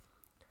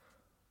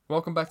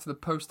Welcome back to the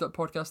Post Up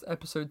Podcast,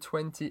 episode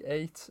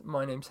 28.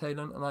 My name's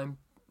Halen, and I'm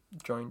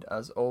joined,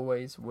 as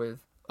always,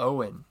 with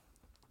Owen.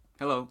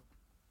 Hello.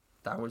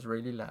 That was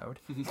really loud.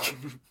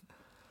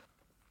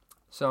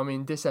 So,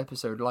 this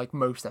episode, like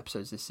most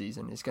episodes this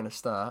season, is going to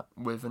start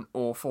with an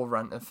awful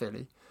rant of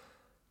Philly.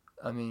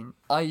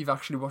 I've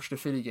actually watched a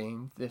Philly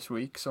game this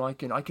week, so I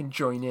can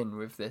join in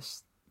with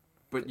this.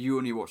 But you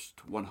only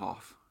watched one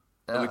half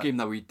of a game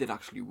that we did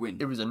actually win.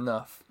 It was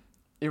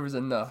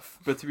enough.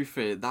 But to be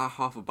fair, that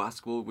half of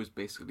basketball was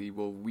basically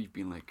what we've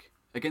been like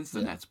against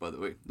the Nets. By the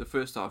way, the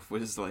first half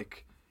was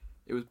like,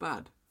 it was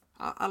bad.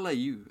 I'll let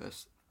you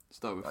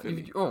start with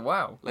Philly. Oh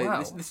wow!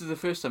 Wow. This is the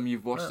first time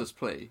you've watched us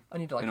play. I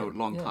need in a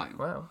long time.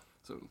 Wow.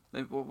 So,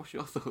 what's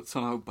your thoughts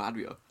on how bad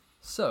we are?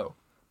 So,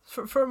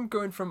 from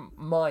going from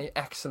my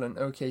excellent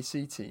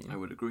OKC team, I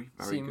would agree.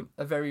 Very good.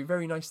 A very,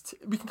 very nice.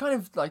 We can kind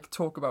of like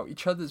talk about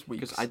each other's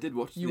weeks. Because I did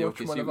watch you the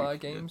watched OKC one of our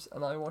week, games,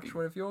 and I watched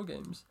one of your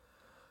games.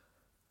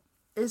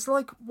 It's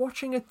like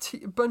watching a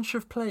bunch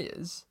of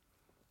players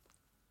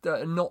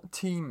that are not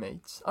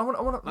teammates.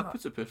 That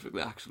puts it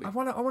perfectly, actually. I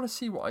want to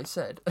see what I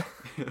said.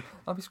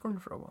 I'll be scrolling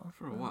for a while.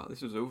 For a while.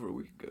 This was over a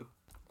week ago.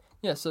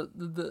 Yeah. So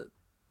the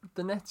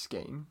Nets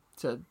game,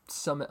 to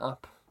sum it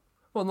up,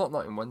 well, not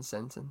in one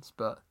sentence,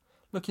 but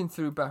looking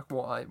through back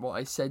what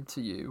I said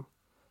to you,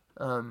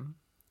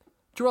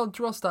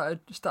 Joel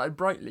started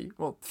brightly.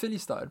 Well, Philly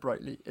started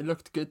brightly. It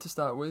looked good to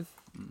start with.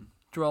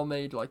 Joel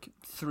made like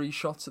 3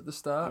 shots at the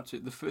start. I'd say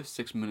the first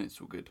 6 minutes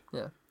were good.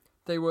 Yeah,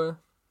 they were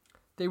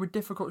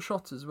difficult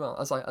shots as well.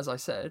 As I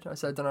said,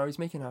 "Don't he's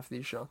making half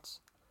these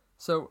shots."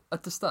 So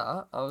at the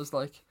start, I was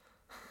like,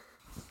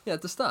 yeah,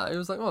 at the start it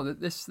was like, oh,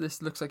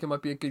 this looks like it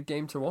might be a good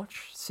game to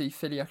watch. See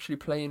Philly actually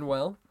playing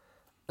well,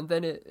 and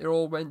then it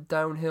all went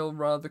downhill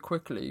rather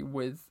quickly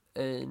with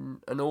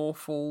an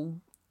awful.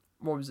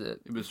 What was it?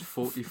 It was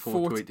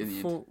 44-8 in the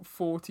end.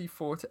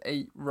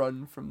 44-8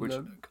 run from which,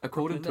 the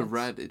according to Nets.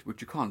 Reddit,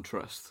 which you can't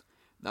trust,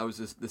 that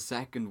was the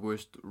second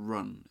worst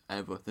run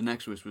ever. The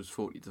next worst was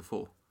 40-4.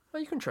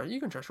 Well, you can trust Reddit. You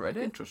can trust Reddit.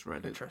 You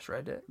can trust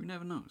Reddit. We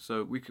never know.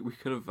 So we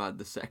could have had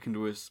the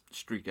second worst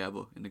streak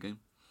ever in the game.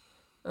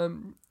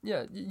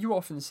 Yeah, you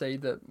often say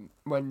that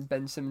when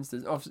Ben Simmons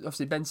does.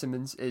 Obviously, Ben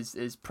Simmons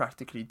is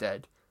practically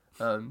dead.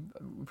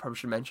 We probably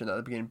should mention that at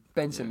the beginning.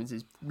 Ben Simmons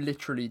is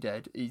literally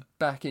dead. He's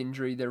back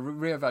injury. They're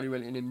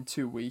reevaluating him in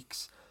 2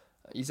 weeks.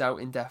 He's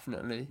out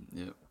indefinitely.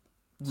 Yeah,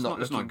 it's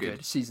not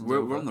good. Season's we're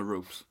over. on the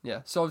ropes.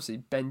 Yeah. So obviously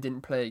Ben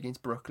didn't play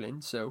against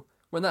Brooklyn. So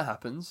when that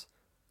happens,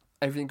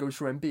 everything goes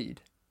for Embiid.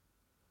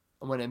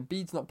 And when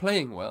Embiid's not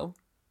playing well,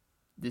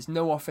 there's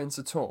no offense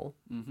at all.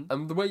 Mm-hmm.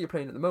 And the way you're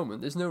playing at the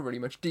moment, there's no really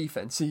much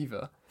defense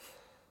either.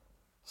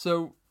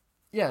 So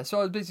yeah. So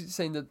I was basically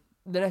saying that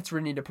the Nets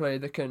really need a player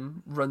that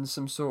can run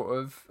some sort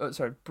of...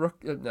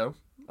 no.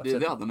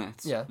 They are the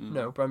Nets. Yeah,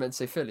 no, but I meant to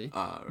say Philly.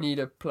 Right. Need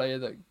a player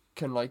that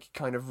can, like,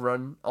 kind of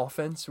run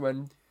offense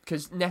when...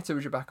 Because Neto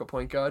was your backup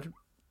point guard.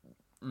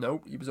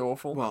 Nope, he was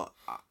awful. Well,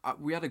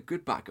 we had a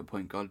good backup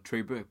point guard,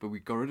 Trey Burke, but we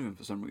got rid of him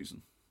for some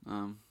reason.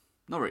 Not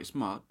very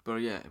smart,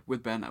 but yeah,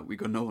 with Ben out, we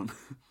got no one.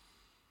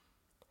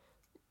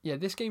 Yeah,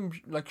 this game,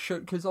 like,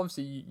 because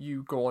obviously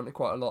you go on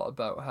quite a lot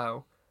about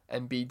how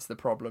Embiid's the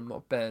problem,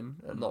 not Ben,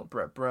 and not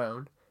Brett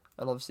Brown.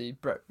 And obviously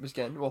Brett was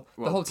getting... Well,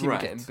 the whole team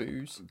was getting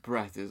booze.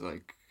 Brett is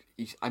like...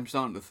 I'm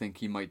starting to think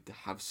he might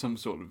have some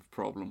sort of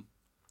problem.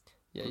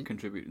 Yeah,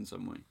 contribute in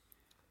some way.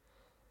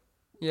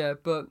 Yeah,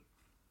 but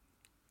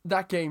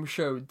that game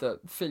showed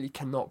that Philly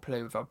cannot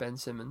play without Ben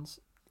Simmons.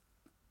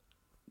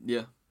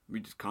 Yeah, we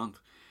just can't.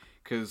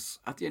 Because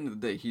at the end of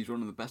the day, he's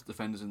one of the best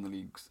defenders in the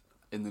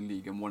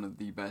league and one of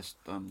the best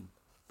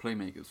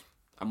playmakers.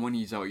 And when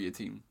he's out of your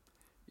team,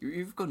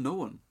 you've got no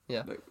one.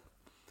 Yeah.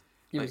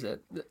 Was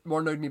it. What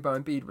annoyed me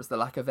about Embiid was the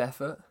lack of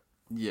effort.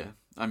 Yeah,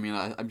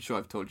 I'm sure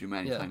I've told you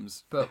many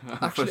times. But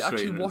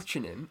actually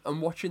watching him and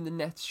watching the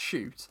Nets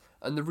shoot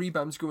and the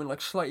rebounds going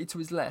like slightly to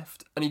his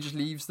left and he just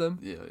leaves them.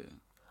 Yeah.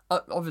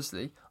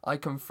 Obviously, I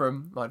don't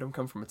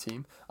come from a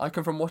team. I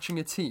come from watching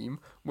a team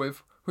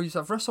who used to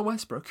have Russell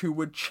Westbrook, who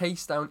would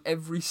chase down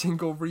every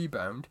single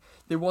rebound.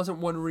 There wasn't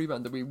one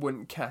rebound that we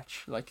wouldn't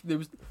catch. Like, there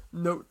was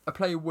a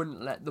player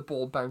wouldn't let the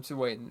ball bounce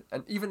away.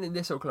 And even in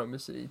this Oklahoma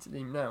City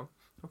team now,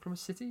 Oklahoma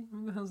City?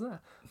 What the hell's that?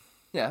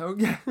 Yeah,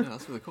 yeah,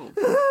 that's what they're called.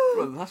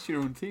 Bro, that's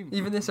your own team.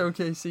 Even this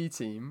OKC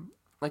team,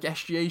 like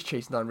SGA's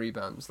chasing down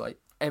rebounds. Like,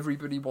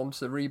 everybody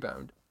wants a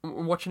rebound.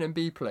 I'm watching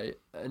Embiid play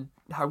and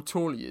how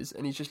tall he is,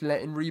 and he's just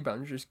letting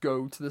rebounds just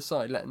go to the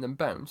side, letting them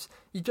bounce.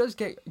 He does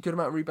get a good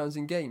amount of rebounds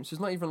in games, so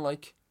it's not even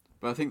like...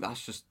 But I think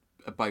that's just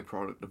a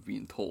byproduct of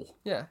being tall.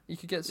 Yeah, he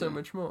could get so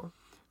much more.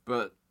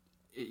 But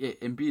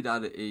Embiid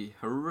had a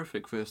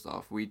horrific first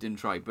half. We didn't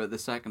try, but the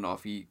second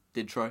half he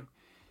did try.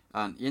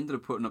 And he ended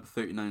up putting up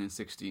 39 and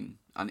 16.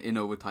 And in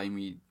overtime,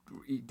 he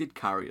did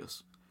carry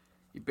us.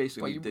 He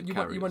basically did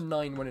carry us. You won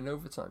 9-1 in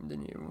overtime,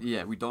 didn't you?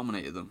 Yeah, we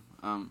dominated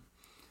them.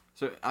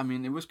 So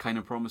it was kind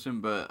of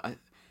promising, but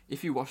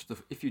if you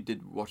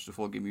did watch the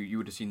full game, you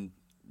would have seen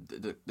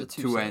the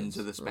two ends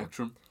of the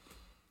spectrum.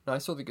 No, I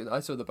saw the good.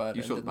 I saw the bad.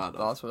 You saw the bad.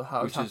 That's what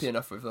I was which happy is-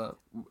 enough with that.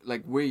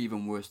 Like way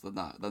even worse than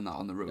that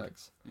on the road.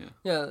 Yikes. Yeah.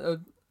 Yeah.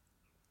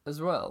 As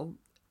well,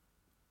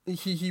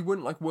 he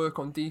wouldn't like work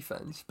on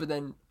defense, but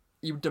then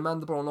he would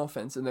demand the ball on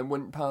offense, and then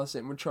wouldn't pass it,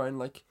 and would try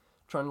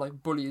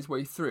and bully his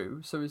way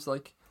through. So it's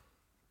like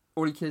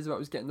all he cares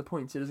about is getting the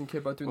points. He doesn't care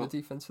about doing Well, the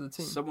defense for the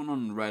team. Someone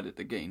on Reddit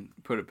again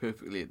put it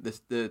perfectly.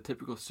 The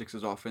typical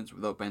Sixers offense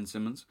without Ben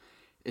Simmons,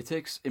 it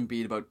takes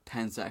Embiid about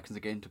 10 seconds to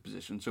get into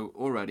position. So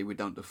already we're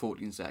down to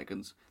 14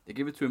 seconds. They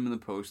give it to him in the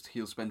post.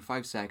 He'll spend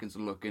 5 seconds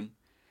looking.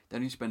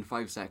 Then he spend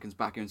 5 seconds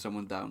backing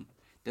someone down.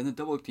 Then the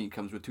double team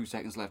comes with 2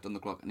 seconds left on the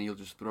clock, and he'll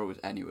just throw it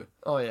anywhere.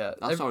 Oh yeah,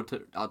 That's our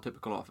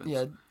typical offense.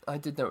 Yeah, I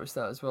did notice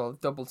that as well.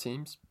 Double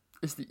teams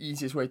is the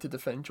easiest way to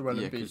defend Joel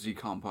Yeah, Embiid. because he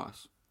can't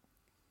pass.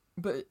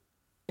 But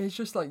it's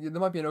just like there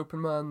might be an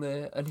open man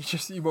there, and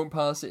he won't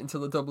pass it until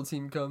the double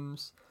team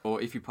comes.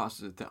 Or if he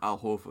passes it to Al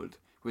Horford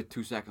with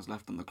 2 seconds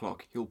left on the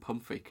clock, he'll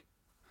pump fake.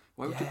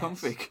 Why would you pump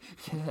fake?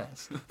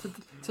 Yes,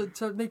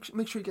 to make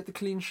sure you get the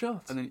clean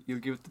shot. And then you'll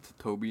give it to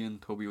Toby,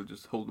 and Toby will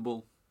just hold the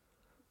ball.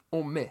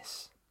 Or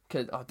miss.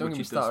 Don't Which get me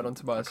he started on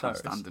doesn't. Tobias I can't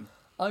Harris. stand him.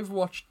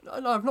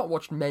 I've not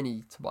watched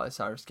many Tobias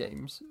Harris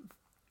games.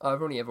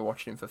 I've only ever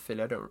watched him for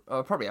Philly.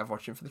 I probably have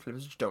watched him for the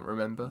Clippers. I just don't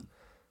remember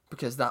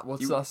because that's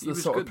He the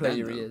was sort of good then,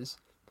 player he though. is.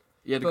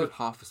 He had a But- good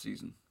half a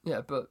season. Yeah,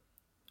 but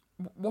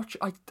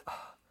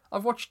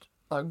I've watched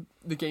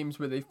the games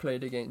where they've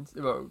played against.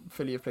 Well,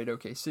 Philly have played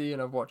OKC,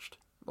 and I've watched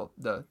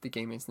the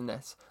game against the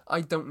Nets.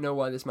 I don't know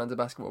why this man's a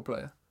basketball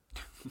player.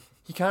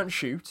 He can't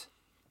shoot.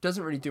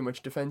 Doesn't really do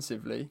much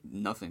defensively.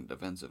 Nothing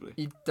defensively.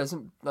 He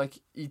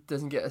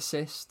doesn't get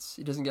assists.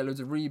 He doesn't get loads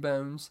of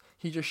rebounds.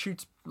 He just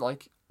shoots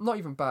not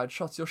even bad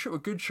shots. He'll shoot a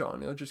good shot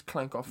and he'll just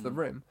clank off the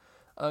rim.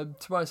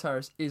 Tobias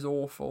Harris is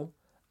awful,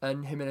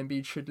 and him and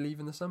Embiid should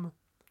leave in the summer.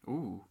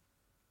 Ooh.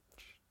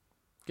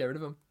 Get rid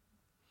of him.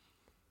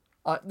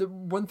 The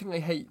one thing I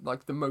hate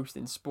the most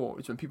in sport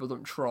is when people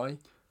don't try.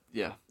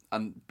 Yeah.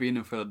 And being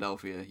in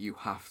Philadelphia, you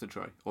have to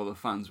try, or the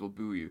fans will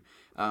boo you.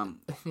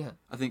 Yeah.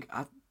 I think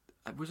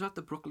was that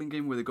the Brooklyn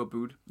game where they got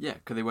booed? Yeah,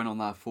 because they went on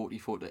that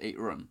 44-8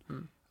 run.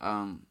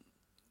 And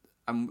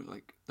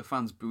the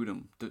fans booed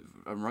them,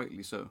 and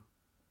rightly so.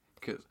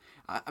 Because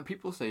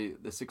people say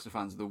the Sixer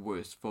fans are the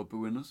worst for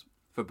booing us,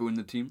 for booing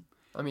the team.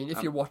 I mean,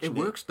 if you're watching it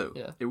works though.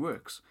 Yeah. It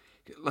works.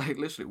 Like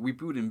literally, we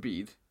booed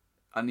Embiid,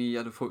 and he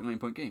had a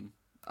 49-point game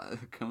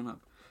coming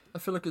up. I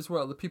feel like as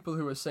well the people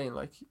who are saying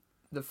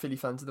the Philly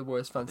fans are the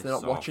worst fans. They're They're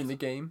not soft. watching the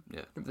game.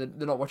 Yeah.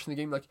 They're not watching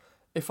the game.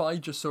 If I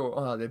just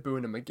saw, they're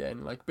booing them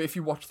again. But if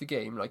you watch the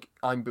game,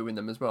 I'm booing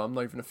them as well. I'm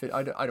not even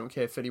I don't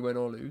care if Philly win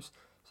or lose.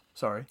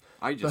 Sorry.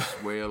 I just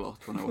swear a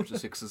lot when I watch the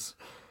Sixers.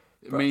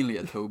 Mainly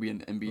at Toby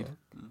and Embiid.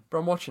 Yeah. But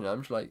I'm watching it.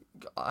 I'm just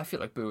I feel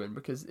like booing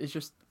because it's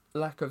just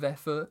lack of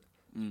effort.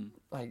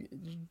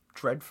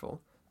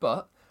 Dreadful.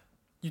 But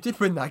you did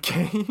win that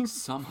game,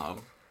 Somehow.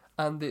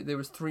 and there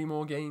was 3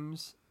 more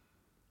games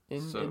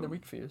in the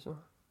week for you. So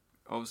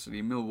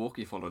Obviously,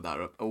 Milwaukee followed that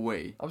up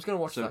away. I was gonna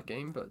watch So- that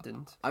game, but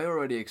didn't. I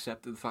already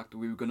accepted the fact that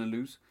we were going to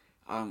lose.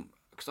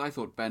 Because I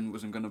thought Ben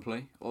wasn't going to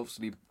play.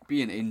 Obviously,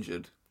 being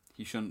injured,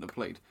 he shouldn't have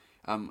played.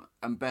 And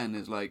Ben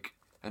is like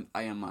an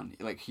Iron Man.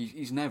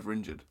 He's never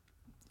injured.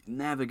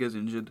 Never gets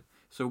injured.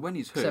 So when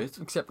he's hurt...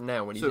 Except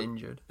now when he's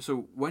injured.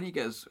 So when he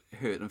gets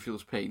hurt and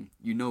feels pain,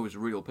 you know it's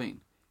real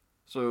pain.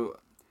 So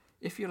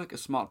if you're a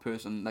smart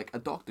person, a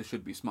doctor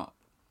should be smart.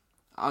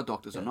 Our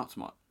doctors are not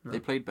smart. No. They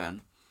played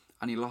Ben,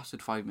 and he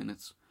lasted 5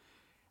 minutes,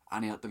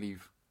 and he had to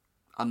leave.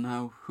 And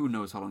now, who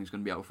knows how long he's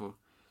going to be out for.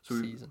 So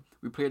Season.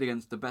 we played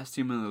against the best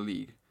team in the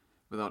league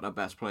without our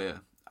best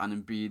player,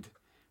 and Embiid,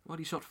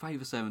 he shot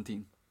 5 of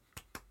 17.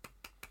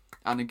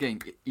 And again,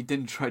 he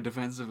didn't try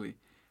defensively.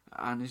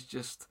 And it's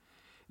just...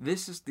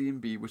 This is the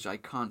Embiid which I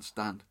can't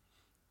stand.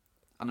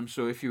 And I'm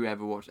sure if you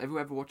ever watched... Have you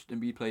ever watched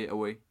Embiid play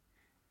away?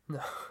 No.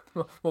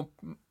 Well,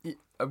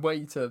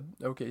 away to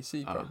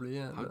OKC probably,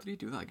 yeah. How but did he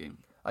do that game?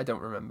 I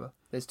don't remember.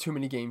 There's too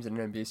many games in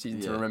an NBA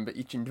season to Yeah. remember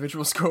each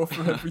individual score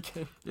from every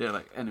game.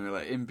 Yeah,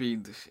 anyway,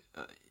 Embiid,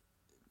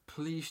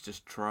 please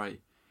just try.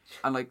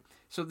 And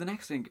so the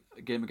next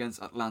game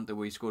against Atlanta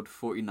where he scored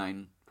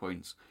 49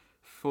 points,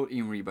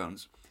 14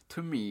 rebounds,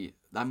 to me,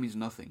 that means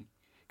nothing.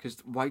 Because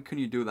why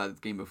couldn't you do that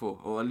the game before?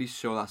 Or at least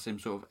show that same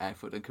sort of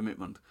effort and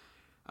commitment.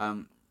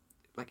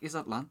 It's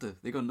Atlanta.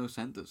 They got no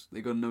centers.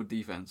 They got no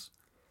defense.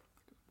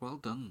 Well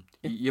done.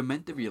 You're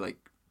meant to be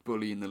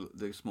bullying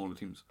the smaller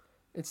teams.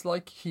 It's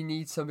like he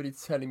needs somebody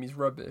to tell him he's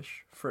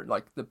rubbish for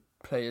the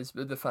players,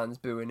 the fans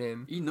booing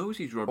him, He knows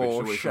he's rubbish.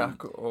 or away from him.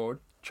 Shaq or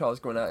Charles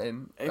going at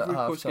him. Every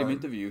at post-game halftime.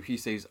 interview, he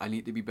says, I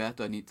need to be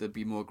better, I need to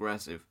be more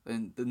aggressive.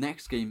 And the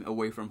next game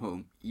away from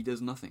home, he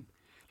does nothing.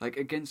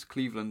 Against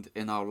Cleveland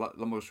in our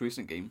most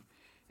recent game,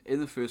 in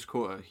the first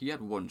quarter, he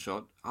had 1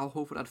 shot. Al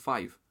Horford had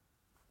 5.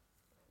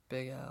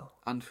 Big Al.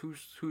 And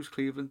who's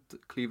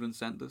Cleveland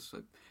centers?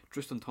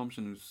 Tristan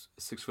Thompson, who's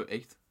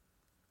 6'8".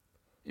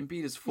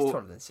 Embiid is He's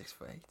taller than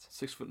 6'8".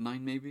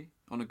 6'9" maybe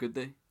on a good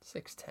day.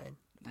 6'10".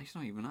 No, he's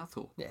not even that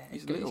tall. Yeah,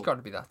 he's he's little. got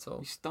to be that tall.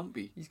 He's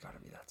stumpy. He's got to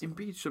be that tall.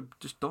 Embiid should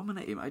just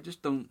dominate him. I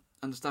just don't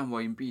understand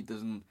why Embiid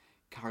doesn't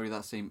carry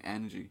that same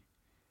energy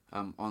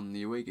on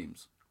the away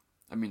games.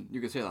 I mean, you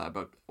could say that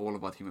about all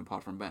of our team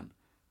apart from Ben.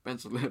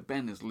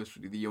 Ben is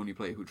literally the only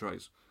player who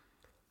tries.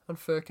 And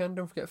Furkan,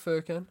 don't forget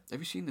Furkan. Have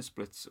you seen the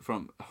splits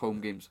from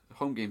home games?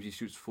 Home games, he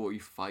shoots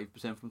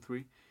 45% from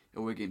three.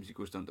 Away games, he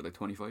goes down to like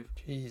 25.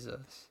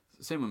 Jesus.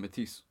 Same with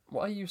Matisse.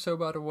 Why are you so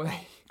bad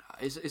away?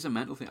 It's a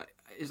mental thing.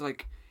 It's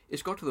like,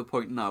 it's got to the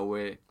point now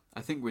where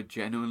I think we're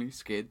genuinely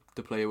scared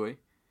to play away.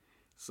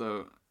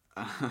 So,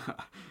 I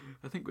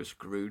think we're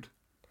screwed.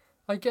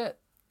 I get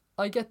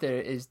that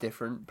it is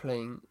different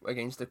playing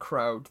against a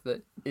crowd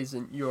that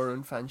isn't your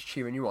own fans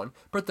cheering you on.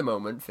 But at the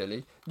moment,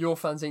 Philly, your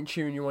fans ain't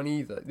cheering you on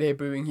either. They're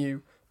booing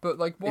you. But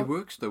like, what? It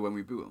works though when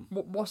we boo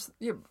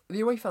them.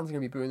 The away fans are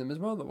gonna be booing them as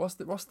well. Though. What's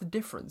the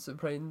difference of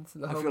playing to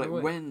the home I feel like and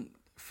away? when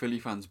Philly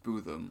fans boo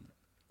them,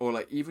 or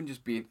like even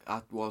just being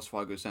at Wells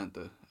Fargo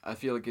Centre, I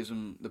feel it gives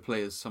the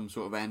players some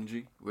sort of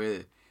energy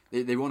where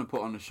they want to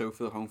put on a show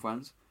for the home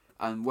fans.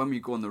 And when we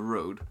go on the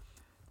road,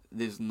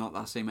 there's not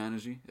that same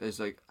energy. It's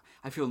like,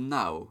 I feel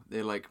now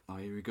they're like, oh,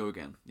 here we go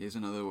again. Here's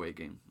another away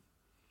game.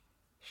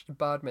 It's just a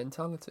bad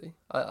mentality.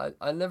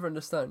 I never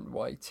understand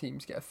why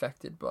teams get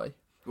affected by.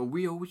 Well,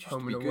 we always used to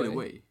Home be and good away.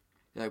 away.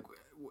 Like,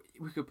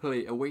 we could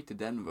play away to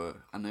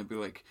Denver, and they'd be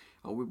like,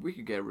 oh, we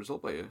could get a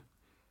result by here.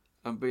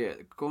 But yeah,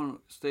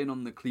 staying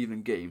on the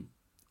Cleveland game,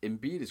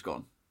 Embiid is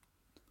gone.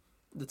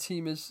 The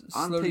team is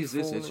Ante slowly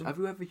Zizic. falling. Have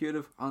you ever heard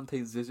of Ante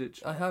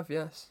Zizic? I have,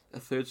 yes. A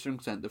third-string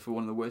centre for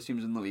one of the worst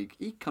teams in the league.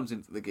 He comes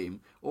into the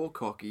game all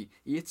cocky.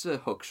 He hits a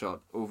hook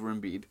shot over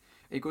Embiid.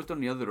 He goes down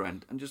the other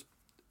end and just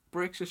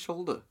breaks his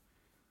shoulder.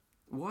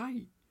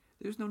 Why?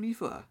 There's no need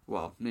for that.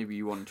 Well, maybe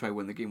you want to try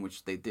win the game,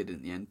 which they did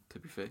in the end, to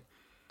be fair.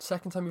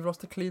 Second time we've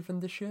lost to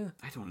Cleveland this year.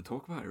 I don't want to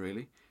talk about it,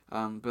 really.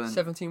 But then,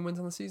 17 wins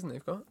on the season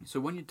they've got. so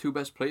when your two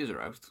best players are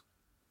out,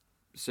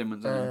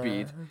 Simmons and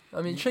Embiid,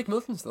 I mean, Shake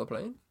Milton's still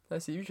playing. I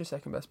see you're your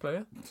second best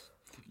player.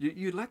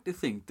 you'd like to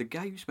think the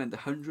guy you spent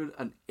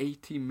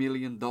 $180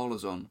 million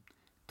on,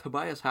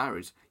 Tobias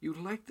Harris, you'd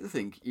like to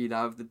think he'd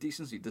have the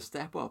decency to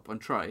step up and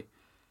try.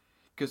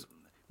 Because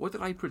what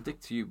did I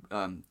predict to you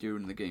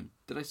during the game?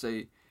 Did I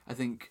say, I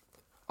think,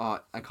 I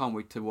can't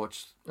wait to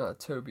watch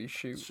Toby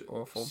shoot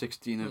awful.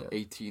 16 of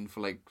 18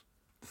 for like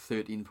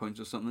 13 points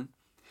or something?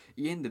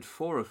 He ended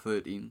 4 of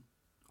 13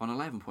 on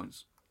 11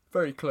 points.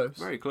 Very close.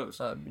 Very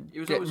close. It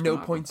was get always no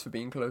gonna points for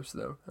being close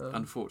though.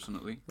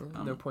 Unfortunately.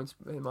 No points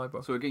in my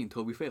book. So again,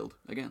 Toby failed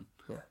again.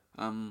 Yeah.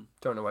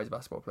 Don't know why he's a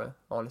basketball player.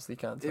 Honestly,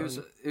 can't tell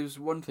you. It was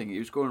one thing. It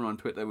was going around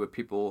Twitter where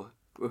people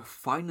were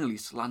finally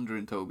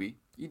slandering Toby.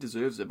 He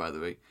deserves it, by the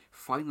way.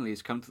 Finally,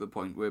 it's come to the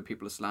point where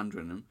people are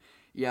slandering him.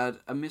 He had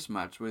a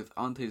mismatch with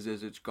Ante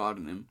Zizic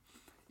guarding him.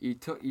 He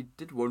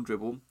did one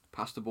dribble,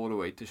 passed the ball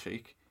away to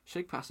Shake.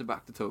 Shake passed it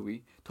back to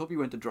Toby. Toby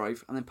went to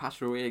drive and then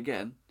passed it away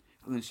again.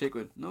 And then Shake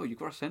went, no, you've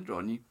got a centre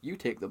on you. You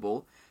take the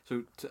ball.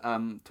 So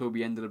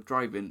Toby ended up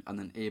driving and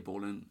then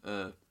airballing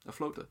a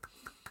floater.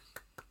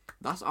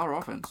 That's our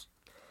offense.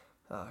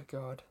 Oh,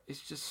 God.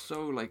 It's just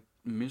so, like,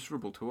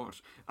 miserable to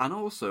watch. And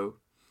also,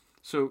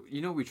 so, you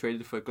know we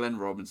traded for Glenn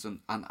Robinson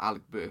and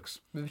Alec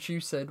Burks. Which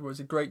you said was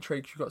a great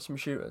trade because you got some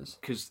shooters.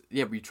 Because,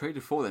 yeah, we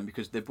traded for them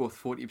because they're both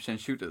 40%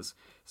 shooters.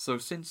 So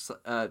since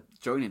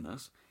joining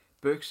us,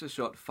 Burks has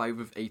shot 5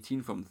 of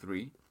 18 from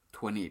 3,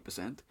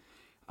 28%.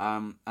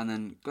 And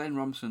then Glenn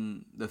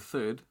Robinson, the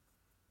third,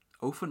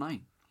 0 for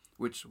 9.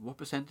 Which, what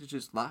percentage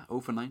is that? 0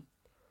 for 9?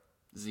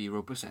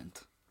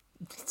 0%.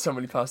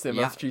 Somebody passed their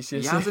maths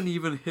GCSE. He hasn't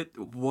even hit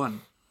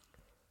one.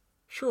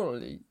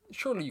 Surely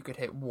you could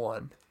hit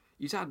one.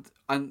 He's had,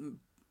 and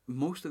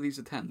most of these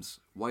attempts,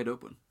 wide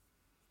open.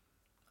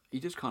 He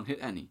just can't hit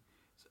any.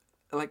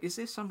 Like, is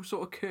this some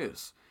sort of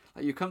curse?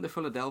 Like, you come to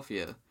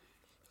Philadelphia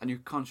and you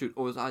can't shoot,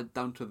 or is that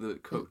down to the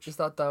coach? It's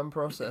that damn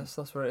process,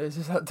 that's what it is.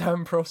 It's that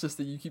damn process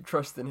that you keep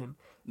trusting in.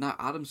 Now,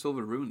 Adam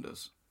Silver ruined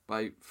us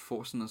by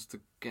forcing us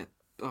to get,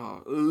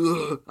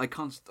 I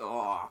can't,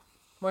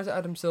 Why is it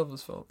Adam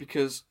Silver's fault?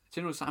 Because, do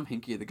you know Sam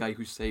Hinkie, the guy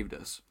who saved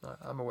us?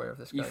 I'm aware of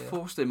this guy, He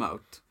forced him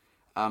out,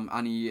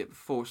 and he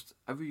forced,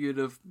 have you heard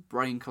of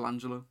Brian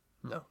Colangelo?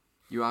 No.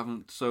 You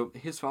haven't? So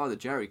his father,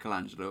 Jerry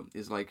Colangelo,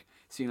 is like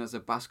seen as a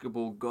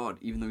basketball god,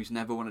 even though he's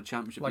never won a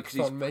championship Like because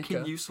he's Thon Maker.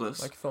 fucking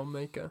useless. Like Thon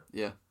Maker.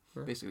 Yeah,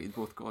 basically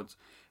both gods.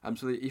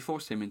 So he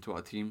forced him into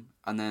our team,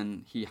 and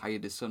then he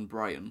hired his son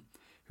Brian,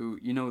 who,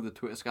 you know, the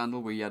Twitter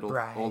scandal where he had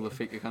all the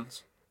fake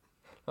accounts.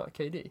 Like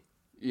KD.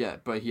 Yeah,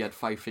 but he had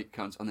 5 fake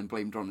accounts and then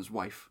blamed it on his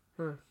wife,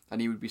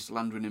 and he would be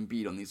slandering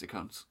Embiid on these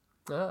accounts.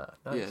 Ah,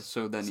 nice. Yeah,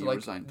 so then he like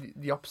resigned.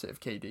 The opposite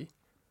of KD.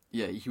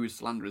 Yeah, he would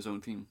slander his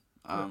own team.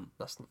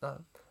 That's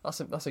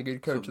a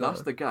good coach. So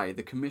that's the guy,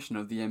 the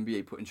commissioner of the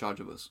NBA, put in charge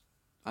of us.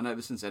 And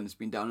ever since then, it's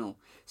been downhill.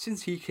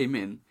 Since he came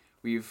in,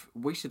 we've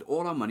wasted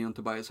all our money on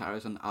Tobias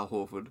Harris and Al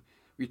Horford.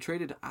 We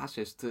traded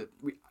assets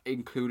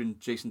including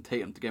Jason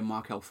Tatum, to get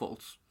Markelle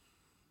Fultz.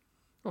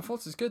 Well,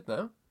 Fultz is good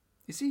now.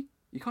 Is he?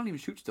 You can't even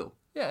shoot still.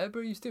 Yeah,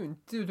 but he's doing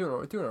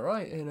all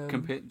right.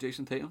 Compared to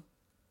Jason Tatum?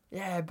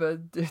 Yeah,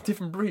 but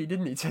different breed,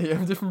 didn't he,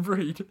 Tatum? Different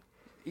breed.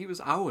 He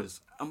was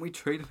ours, and we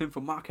traded him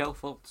for Markelle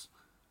Fultz.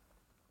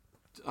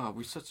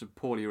 we're such a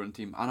poorly run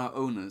team, and our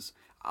owners.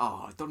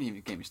 Don't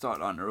even get me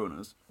started on our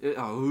owners.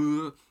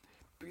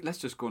 Let's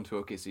just go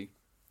into OKC.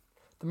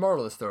 The moral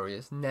of the story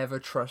is never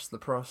trust the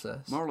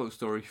process. Moral of the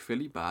story: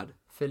 Philly bad.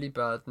 Philly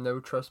bad, no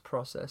trust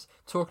process.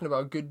 Talking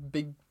about good,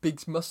 big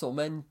muscle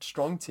men,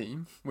 strong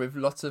team with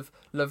lots of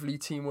lovely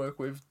teamwork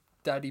with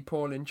Daddy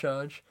Paul in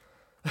charge.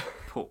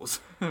 Pause.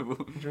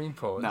 Dream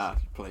pause. Nah,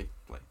 play.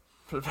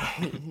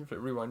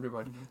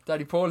 Rewind.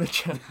 Daddy Paul in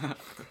charge.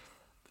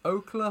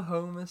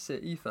 Oklahoma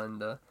City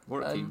Thunder.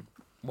 What a team.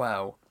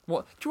 Wow.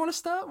 What do you want to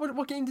start?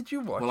 What game did you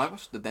watch? Well, I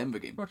watched the Denver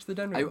game. Watched the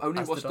Denver I game.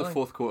 only watched the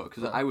fourth quarter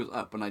because I was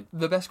up and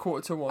the best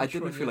quarter to watch. I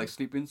didn't feel like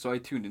sleeping, so I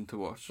tuned in to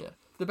watch. Yeah,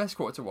 the best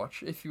quarter to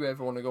watch. If you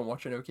ever want to go and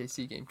watch an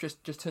OKC game,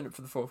 just turn it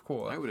for the fourth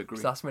quarter. I would agree.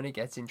 'Cause that's when it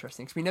gets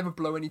interesting. Because we never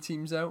blow any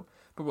teams out,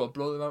 but we'll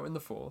blow them out in the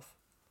fourth.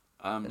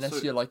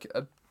 Unless you're like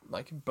a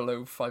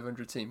below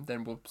 500 team,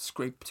 then we'll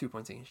scrape 2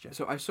 points against you.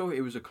 So I saw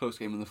it was a close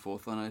game in the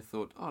fourth, and I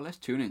thought, let's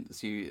tune in to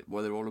see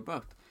what they're all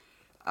about.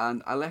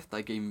 And I left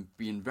that game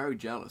being very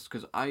jealous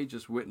because I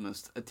just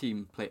witnessed a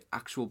team play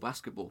actual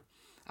basketball.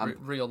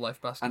 Real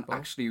life basketball. And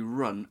actually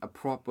run a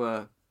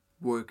proper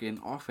working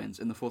offense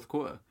in the fourth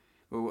quarter.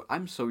 Well,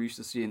 I'm so used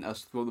to seeing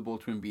us throw the ball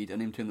to Embiid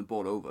and him turn the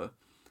ball over.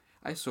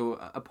 I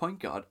saw a point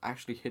guard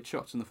actually hit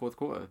shots in the fourth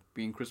quarter,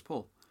 being Chris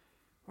Paul.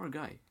 What a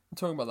guy.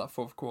 Talking about that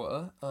fourth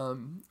quarter,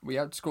 we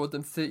outscored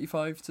them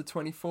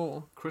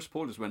 35-24. Chris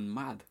Paul just went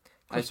mad.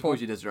 I suppose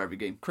he does it every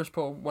game. Chris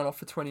Paul went off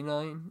for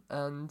 29,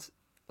 and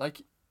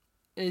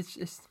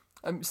it's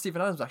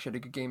Steven Adams actually had a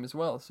good game as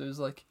well. So it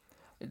was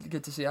it's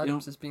good to see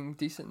Adams has been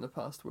decent in the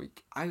past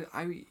week.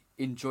 I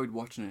enjoyed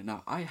watching it.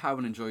 Now I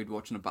haven't enjoyed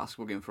watching a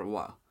basketball game for a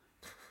while.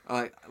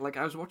 I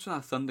was watching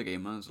that Thunder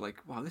game and I was like,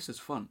 wow, this is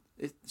fun.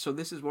 So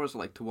this is what it's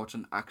like to watch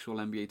an actual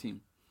NBA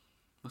team.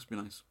 Must be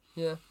nice.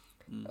 Yeah.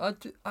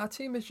 Our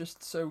team is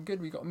just so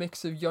good. We got a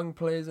mix of young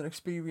players and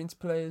experienced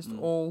players,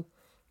 all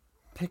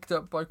picked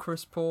up by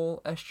Chris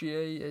Paul.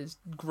 SGA is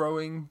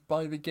growing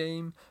by the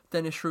game.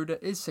 Dennis Schroeder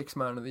is Sixth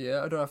Man of the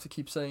Year. I don't have to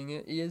keep saying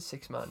it. He is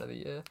Sixth Man of the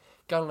Year.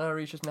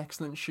 Gallinari is just an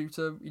excellent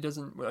shooter. We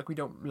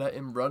don't let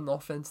him run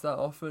offense that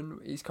often.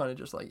 He's kind of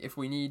just if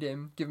we need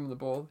him, give him the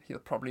ball. He'll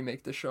probably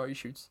make the shot. He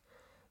shoots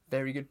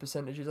very good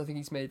percentages. I think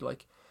he's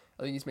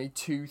made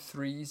 2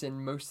 threes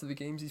in most of the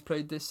games he's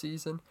played this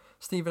season.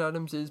 Steven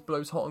Adams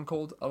blows hot and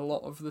cold a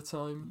lot of the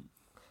time.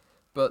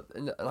 But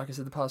like I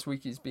said, the past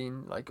week he's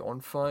been on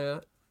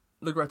fire.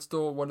 Le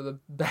Dort, one of the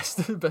best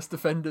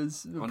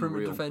defenders,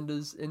 perimeter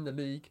defenders in the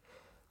league.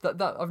 That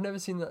I've never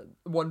seen that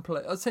one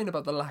play. I was saying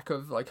about the lack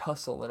of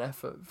hustle and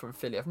effort from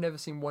Philly. I've never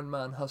seen one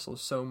man hustle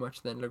so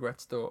much than Le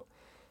Dort.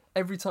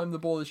 Every time the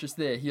ball is just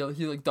there,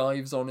 he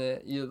dives on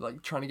it. He's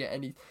trying to get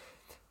any.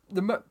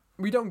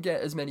 We don't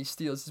get as many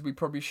steals as we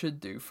probably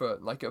should do for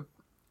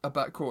a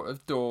backcourt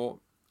of Dort,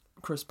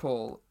 Chris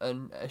Paul,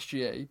 and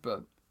SGA.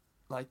 But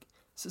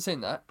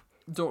saying that,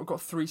 Dort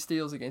got 3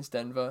 steals against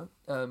Denver.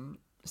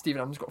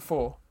 Steven Adams got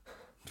 4.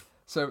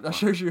 So that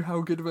shows you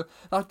how good of a...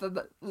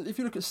 That if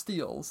you look at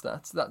steals,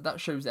 that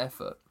shows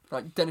effort.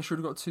 Dennis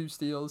Schroeder got 2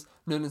 steals,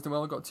 Nerlens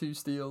Noel got 2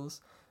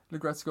 steals,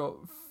 Legret's got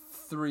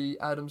 3,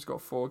 Adams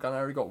got 4,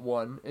 Gallinari got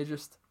 1. It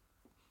just...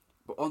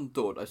 But on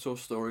Dort, I saw a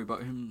story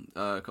about him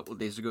a couple of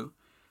days ago.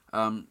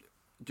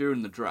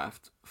 During the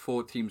draft,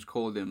 4 teams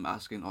called him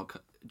asking,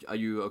 are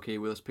you okay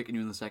with us picking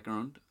you in the second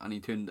round? And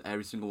he turned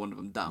every single one of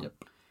them down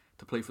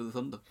to play for the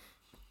Thunder.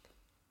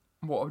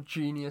 What a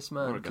genius,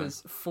 man!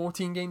 Because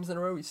 14 games in a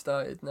row he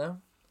started now,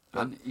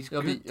 and he's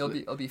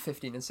he'll be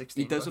 15 and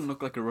 16. He doesn't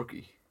look like a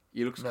rookie.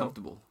 He looks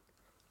comfortable.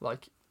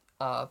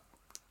 I'm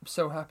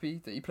so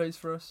happy that he plays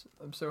for us.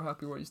 I'm so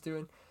happy what he's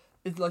doing.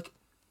 It's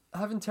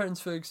having Terrence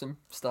Ferguson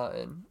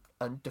starting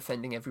and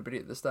defending everybody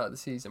at the start of the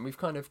season. We've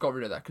kind of got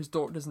rid of that because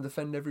Dort doesn't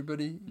defend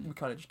everybody. We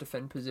kind of just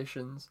defend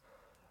positions,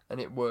 and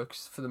it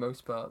works for the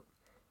most part.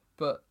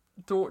 But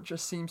Dort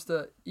just seems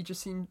where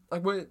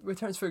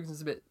Terrence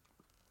Ferguson's a bit.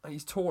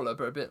 He's taller,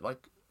 but a bit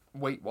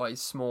weight-wise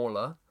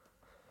smaller.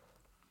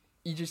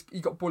 He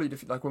got bullied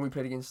when we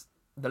played against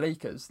the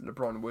Lakers.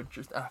 LeBron would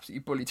just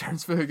absolutely bully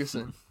Terrence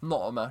Ferguson.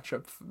 Not a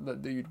matchup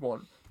that you'd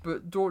want.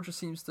 But Dort just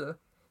seems to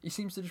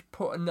just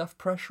put enough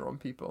pressure on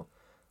people.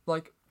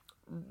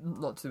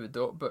 Not to do with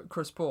Dort, but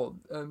Chris Paul.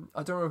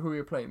 I don't know who we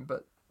were playing,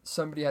 but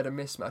somebody had a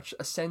mismatch.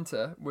 A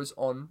center was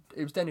on.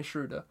 It was Dennis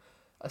Schroeder.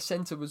 A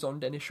center was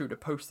on Dennis Schroeder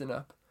posting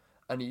up,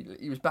 and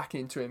he was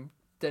backing into him.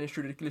 Dennis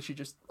Schroeder literally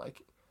just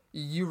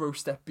Euro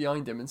step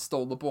behind him and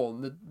stole the ball,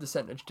 and the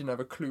centre just didn't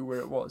have a clue where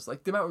it was. The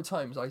amount of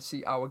times I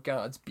see our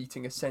guards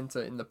beating a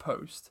centre in the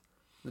post,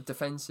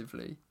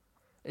 defensively,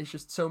 it's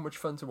just so much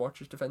fun to watch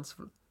just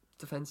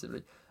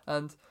defensively.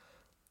 And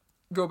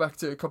go back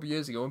to a couple of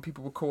years ago when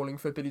people were calling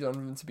for Billy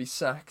Donovan to be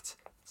sacked.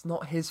 It's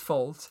not his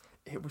fault.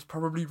 It was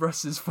probably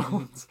Russ's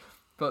fault.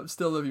 But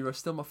still love you, Russ.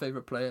 Still my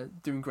favourite player.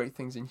 Doing great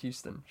things in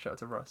Houston. Shout out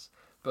to Russ.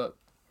 But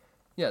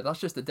yeah, that's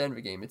just the Denver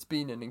game. It's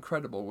been an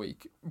incredible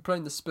week. We're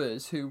playing the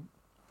Spurs, who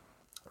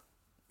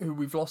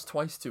we've lost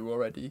twice to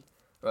already.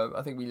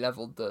 I think we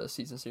levelled the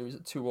season series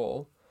at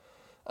 2-2.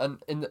 And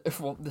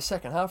the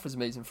second half was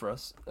amazing for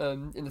us.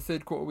 In the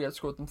third quarter, we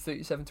outscored them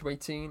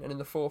 37-18, and in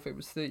the fourth, it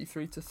was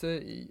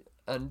 33-30,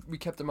 and we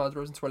kept the Mad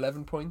Rosen to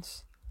 11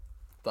 points.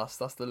 That's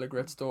the Le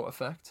Gret-Dort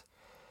effect.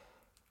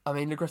 I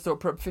mean, Le Gret-Dort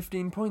put up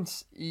 15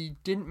 points. He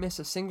didn't miss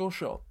a single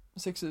shot.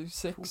 6 of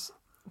 6,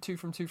 2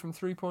 from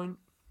 3 point.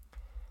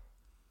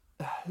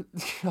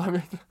 I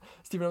mean,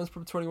 Stephen Adams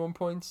put up 21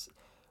 points.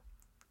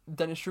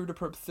 Dennis Schroeder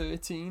put up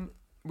 13.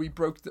 We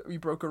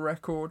broke a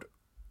record,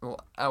 well,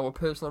 our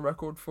personal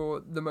record for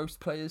the most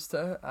players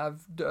to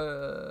have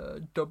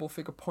double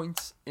figure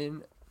points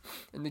in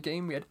the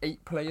game. We had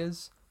 8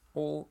 players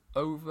all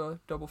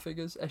over double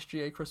figures.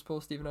 SGA, Chris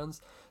Paul, Stephen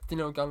Adams,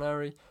 Dino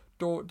Gallinari,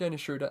 Dort,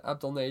 Dennis Schroeder,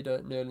 Abdel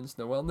Nader, Nerlens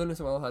Noel. Nerlens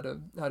Noel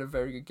had a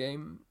very good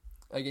game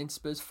against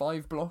Spurs.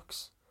 5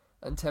 blocks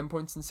and 10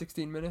 points in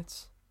 16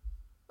 minutes.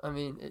 I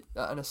mean,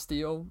 and a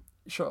steal.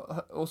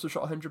 Also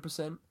shot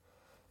 100%.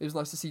 It was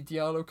nice to see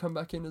Diallo come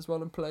back in as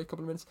well and play a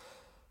couple of minutes.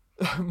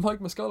 Mike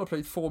Muscala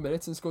played 4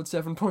 minutes and scored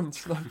 7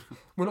 points. Like,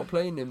 we're not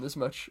playing him as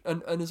much.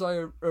 And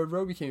Isaiah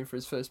Roby came in for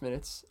his first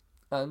minutes,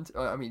 and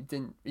I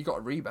mean, he got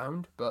a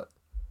rebound, but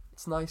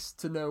it's nice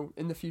to know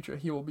in the future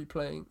he will be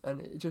playing. And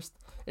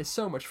it's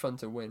so much fun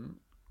to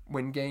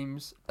win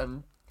games.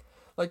 And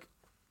like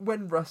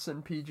when Russ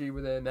and PG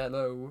were there,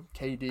 Melo,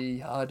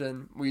 KD,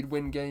 Harden, we'd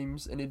win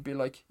games, and it'd be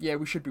like, yeah,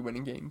 we should be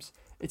winning games.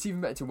 It's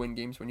even better to win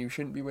games when you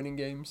shouldn't be winning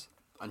games.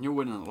 And you're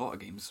winning a lot of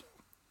games.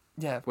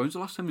 Yeah. When was the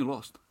last time you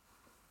lost?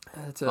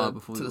 To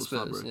the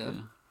Spurs, yeah.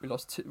 We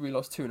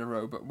lost 2 in a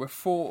row, but we're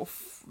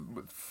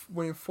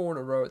winning 4 in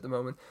a row at the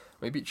moment.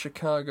 We beat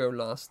Chicago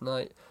last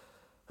night,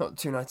 not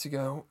 2 nights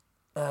ago,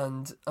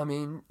 and I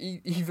mean,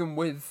 even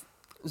with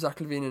Zach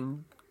LaVine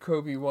and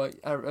Kobe White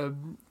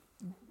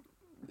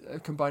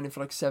combining for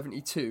like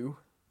 72,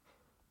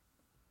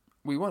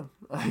 we won.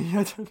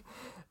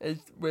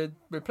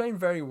 We're playing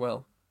very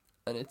well,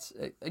 and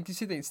you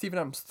see, Stephen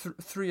Adams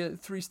 3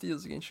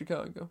 steals against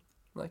Chicago,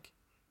 like.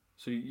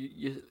 So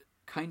you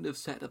kind of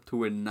set up to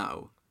win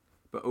now,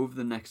 but over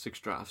the next 6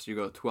 drafts, you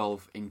got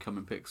 12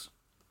 incoming picks.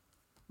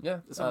 Yeah,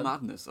 it's a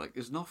madness. Like,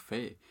 it's not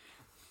fair.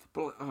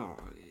 But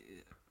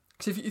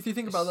because if you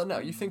think about that now,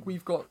 you think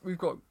we've got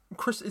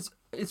Chris.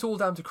 It's all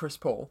down to Chris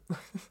Paul.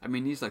 I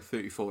mean, he's like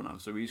 34 now,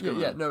 so he's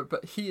gonna. No,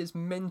 but he is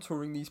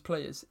mentoring these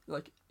players.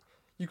 Like,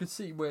 you could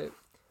see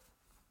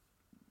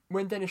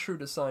when Dennis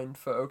Schroeder signed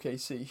for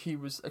OKC, he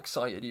was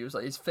excited. He was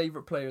like, his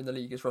favorite player in the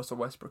league is Russell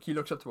Westbrook. He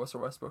looks up to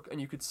Russell Westbrook,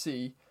 and you could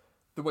see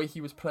the way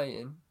he was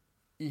playing,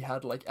 he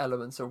had like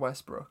elements of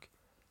Westbrook.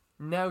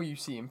 Now you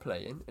see him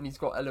playing, and he's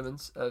got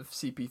elements of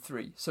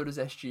CP3. So does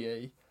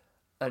SGA,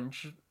 and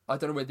I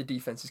don't know where the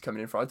defense is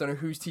coming in from. I don't know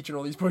who's teaching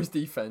all these boys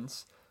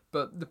defense,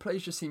 but the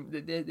players just seem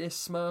they're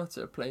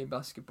smarter playing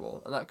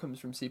basketball, and that comes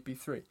from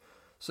CP3.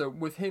 So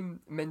with him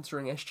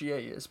mentoring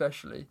SGA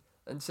especially,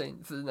 and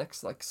saying for the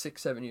next like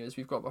 6-7 years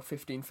we've got about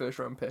 15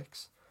 first-round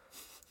picks.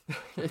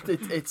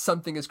 It's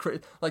something as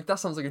crazy. Like, that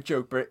sounds like a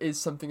joke, but it is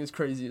something as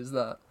crazy as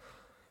that.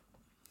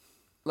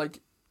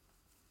 Like,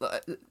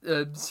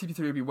 CP3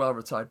 will be well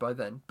retired by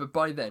then, but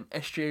by then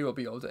SGA will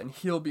be older and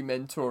he'll be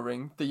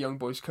mentoring the young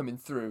boys coming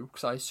through,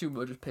 because I assume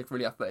we'll just pick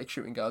really athletic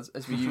shooting guards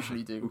as we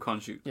usually do. Who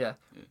can't shoot. Yeah.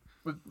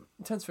 But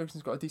Terence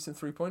Ferguson's got a decent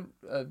 3-point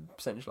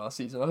percentage last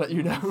season, I'll let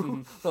you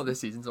know. Not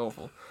this season's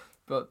awful.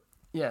 But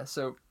yeah,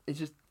 so it's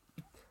just,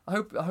 I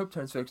hope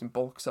Terence Ferguson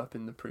bulks up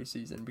in the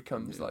preseason and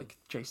becomes like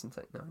Jason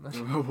Tate. No.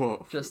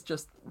 What?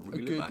 just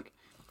really a good back.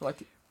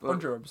 Like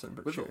 100 Robertson,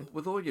 but sure.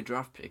 With all your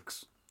draft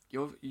picks,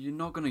 you're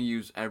not going to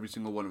use every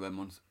single one of them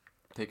on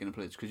taking a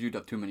place, because you'd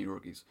have too many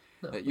rookies.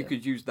 No, You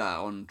could use that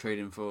on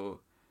trading for.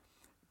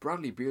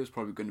 Bradley Beal's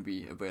probably going to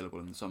be available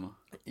in the summer.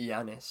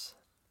 Giannis.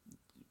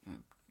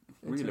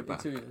 Really in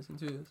back. 2 years. In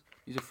 2 years.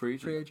 He's a free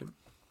agent.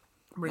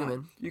 Bring him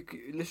in. You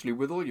could, literally,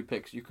 with all your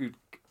picks, you could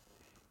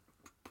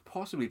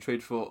possibly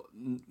trade for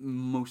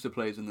most of the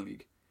players in the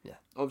league. Yeah.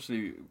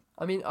 Obviously,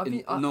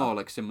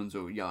 like Simmons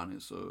or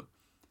Giannis, or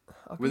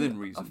within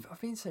reason.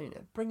 I've been saying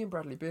it. Bring in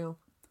Bradley Beal.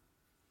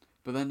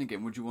 But then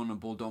again, would you want a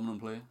ball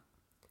dominant player?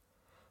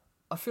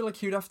 I feel like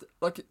he'd have to,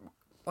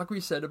 like we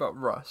said about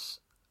Russ,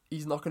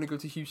 he's not going to go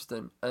to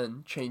Houston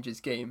and change his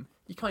game.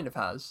 He kind of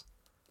has.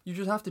 You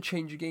just have to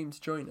change your game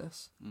to join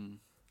us. Mm.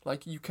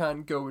 Like, you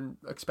can't go and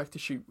expect to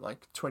shoot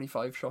like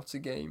 25 shots a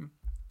game.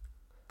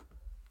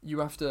 You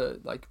have to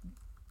like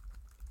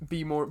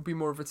be more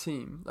of a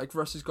team. Like,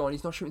 Russ is gone,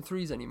 he's not shooting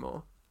threes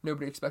anymore.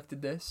 Nobody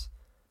expected this.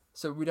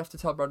 So we'd have to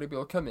tell Bradley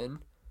Beal, come in,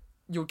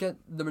 you'll get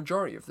the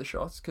majority of the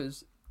shots,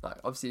 because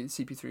obviously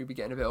CP3 will be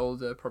getting a bit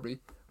older, probably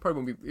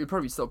won't be, he'll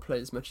probably still play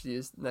as much as he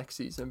is next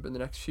season, but in the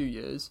next few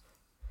years,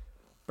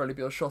 Bradley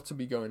Beal's shots will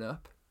be going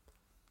up.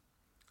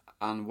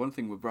 And one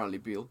thing with Bradley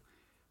Beal,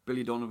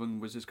 Billy Donovan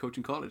was his coach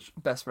in college.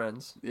 Best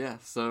friends. Yeah,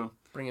 so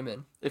bring him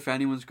in. If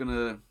anyone's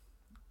gonna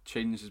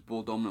change his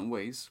ball dominant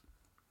ways,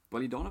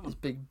 Billy Donovan. It's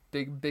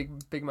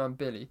big man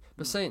Billy.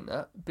 But saying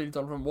that, Billy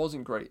Donovan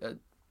wasn't great at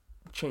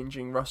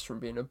changing Russ from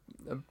being a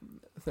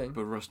thing.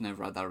 But Russ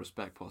never had that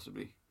respect,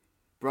 possibly.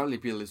 Bradley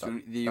Beal is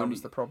that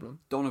was the problem.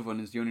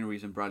 Donovan is the only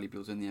reason Bradley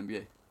Beal's in the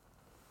NBA.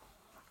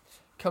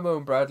 Come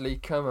home, Bradley.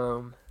 Come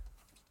home.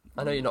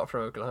 I know you're not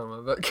from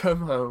Oklahoma, but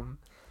come home.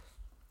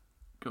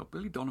 God,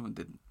 Billy Donovan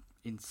did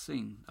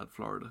insane at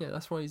Florida. Yeah,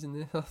 that's why he's in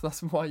the.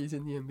 That's why he's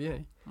in the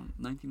NBA.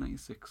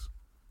 1996.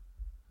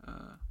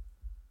 God,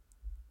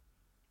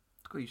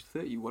 he was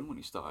 31 when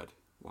he started.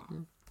 Wow.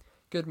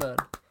 Good man.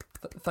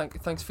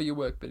 Thanks for your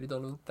work, Billy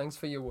Donovan. Thanks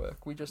for your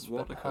work. We just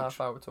What spent a a half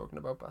coach. hour talking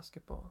about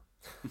basketball.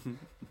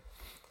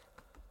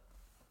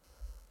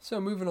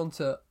 So moving on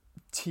to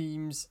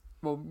teams.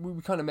 Well,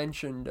 we kind of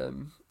mentioned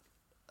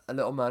a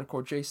little man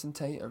called Jason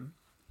Tatum,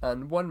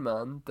 and one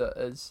man that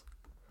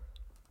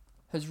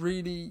has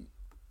really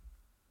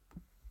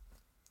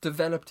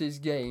developed his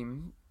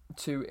game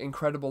to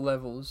incredible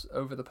levels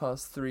over the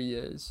past 3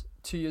 years.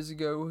 2 years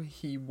ago,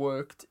 he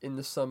worked in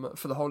the summer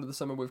for the whole of the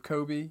summer with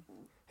Kobe.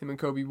 Him and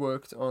Kobe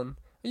worked on.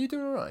 Are you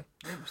doing alright?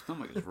 Yeah, my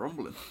stomach is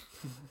rumbling.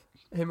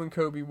 Him and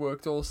Kobe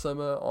worked all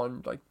summer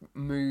on like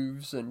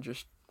moves and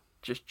just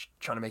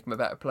trying to make him a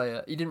better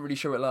player. He didn't really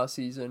show it last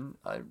season.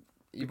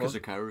 Because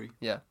of Kyrie.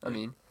 Yeah, I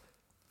mean,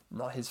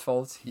 not his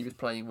fault. He was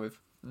playing with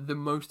the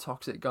most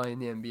toxic guy in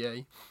the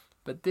NBA.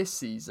 But this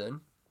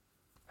season,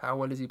 how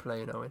well is he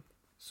playing, Owen?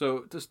 So,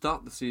 to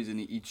start the season,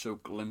 he'd show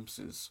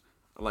glimpses.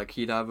 Like,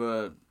 he'd have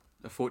a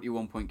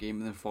 41-point game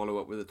and then follow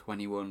up with a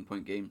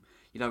 21-point game.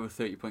 He'd have a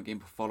 30-point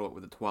game, follow up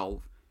with a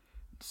 12.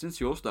 Since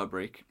the All-Star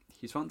break,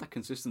 he's found that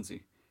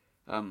consistency.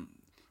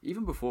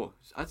 Even before,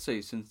 I'd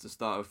say since the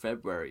start of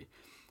February,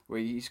 where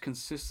he's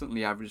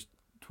consistently averaged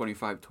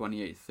 25,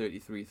 28,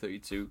 33,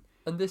 32.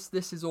 And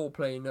this is all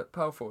playing at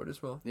power forward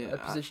as well. Yeah, A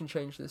position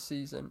change this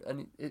season,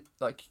 and it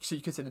like so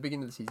you could say at the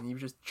beginning of the season he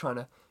was just trying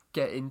to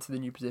get into the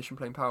new position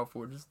playing power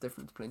forward. It's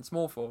different to playing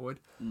small forward.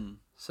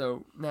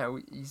 So now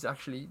he's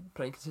actually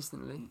playing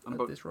consistently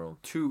at this role.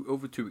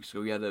 Over 2 weeks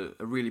ago, he had a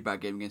really bad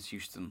game against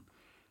Houston.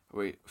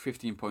 Wait,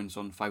 15 points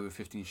on 5 of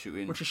 15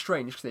 shooting. Which is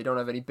strange because they don't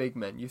have any big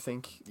men. You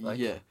think, like,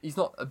 Yeah. he's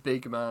not a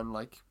big man,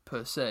 like,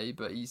 per se,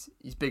 but he's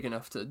big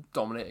enough to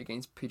dominate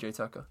against PJ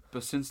Tucker.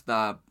 But since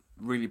that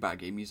really bad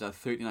game, he's had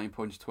 39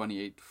 points,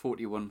 28,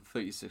 41,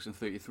 36, and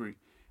 33.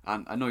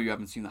 And I know you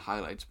haven't seen the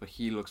highlights, but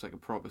he looks like a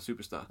proper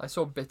superstar. I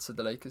saw bits of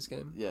the Lakers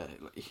game. Yeah,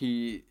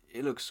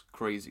 it looks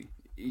crazy.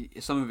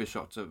 Some of his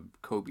shots are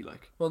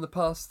Kobe-like. Well,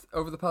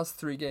 over the past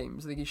 3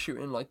 games, I think he's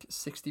shooting like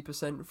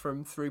 60%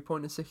 from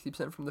 3-point and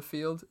 60% from the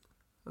field.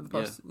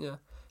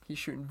 He's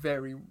shooting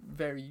very,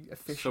 very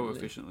efficiently. So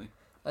efficiently.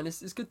 And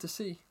it's good to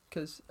see,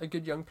 because a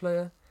good young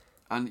player.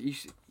 And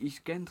he's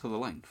getting to the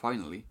line,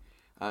 finally.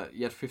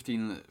 He had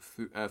 15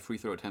 free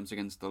throw attempts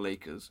against the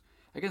Lakers.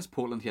 Against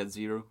Portland, he had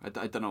 0.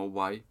 I don't know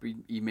why, but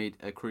he made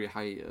a career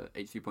high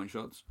 8 3-point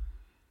shots.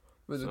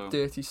 With a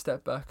dirty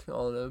step back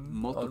on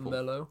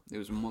Melo. It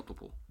was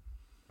multiple.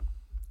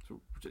 So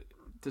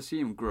to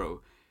see him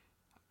grow,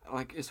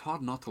 like, it's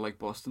hard not to like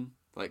Boston.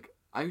 Like,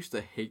 I used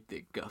to hate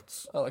their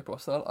guts. I like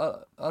Boston. I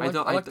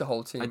like the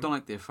whole team. I don't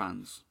like their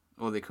fans,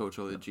 or their coach,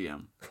 or their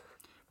GM.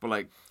 But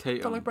like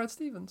Tatum. Don't like Brad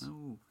Stevens.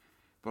 No.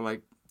 But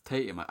like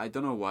Tatum, I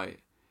don't know why.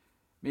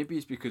 Maybe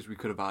it's because we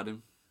could have had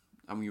him,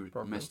 and we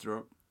messed her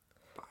up.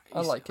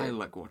 But I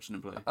like watching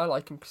him play. I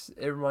like him because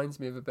it reminds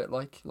me of a bit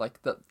like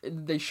that.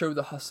 They show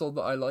the hustle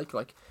that I like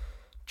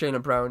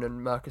Jaylen Brown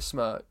and Marcus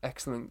Smart,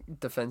 excellent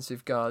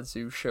defensive guards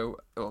who show,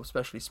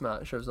 especially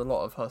Smart, shows a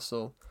lot of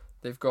hustle.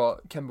 They've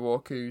got Kemba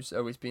Walker, who's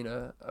always been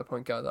a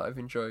point guard that I've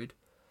enjoyed.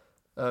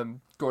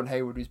 Gordon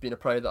Hayward, who's been a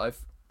player that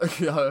I've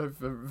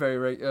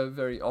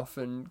very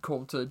often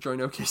called to join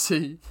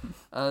OKC,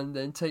 and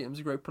then Tatum's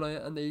a great player,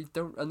 and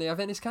they have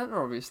Ennis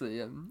Cantor,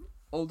 obviously,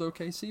 old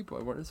OKC boy,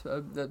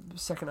 the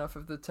second half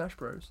of the Tash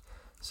Bros.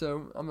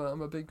 So I'm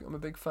a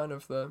big fan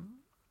of the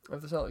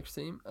Celtics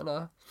team, and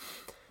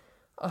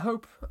I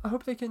hope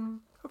they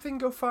can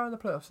go far in the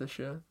playoffs this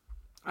year.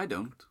 I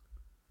don't.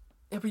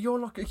 Yeah, but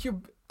you're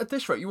at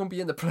this rate you won't be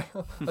in the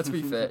playoffs. To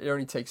be fair,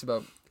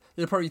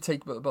 it'll probably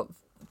take about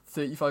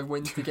 35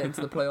 wins to get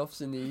into the playoffs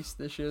in the East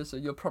this year, so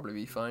you'll probably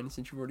be fine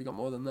since you've already got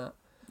more than that.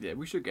 Yeah,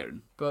 we should get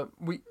in. But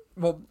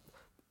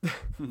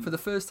for the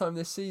first time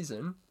this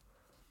season,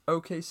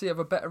 OKC have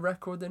a better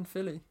record than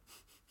Philly.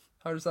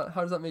 How does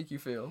that make you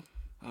feel?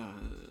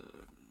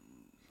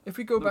 If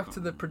we go back to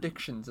the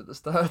predictions at the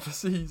start of the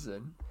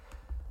season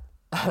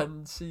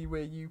and see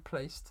where you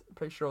placed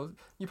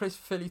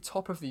Philly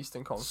top of the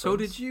Eastern Conference. So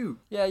did you?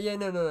 Yeah,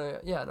 no.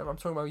 Yeah, no, I'm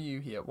talking about you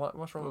here.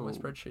 What's wrong with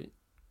my spreadsheet?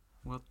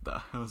 What the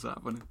hell's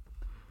happening?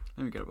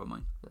 Let me get up on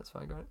mine. That's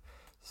fine, got it.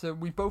 So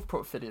we both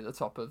put Philly at the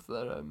top of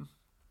the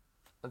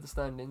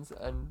standings,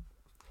 and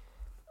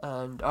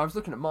I was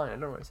looking at mine. I don't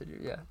know what I said.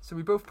 Yeah. So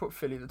we both put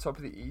Philly at the top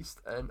of the East,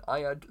 and I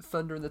had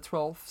Thunder in the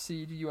 12th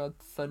seed. You had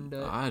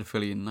Thunder. I had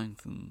Philly in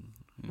 9th, and.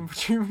 Yeah.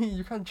 What do you mean?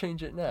 You can't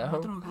change it now. I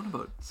don't know what I'm on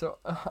about. So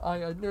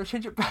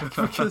change it back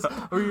because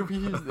we'll be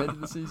using at the end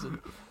of the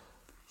season.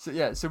 So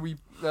yeah,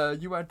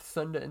 you had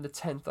Thunder in the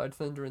 10th, I had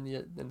Thunder in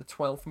the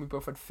 12th, and we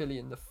both had Philly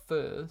in the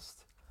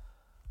 1st.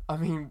 I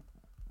mean,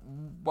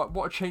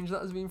 what a change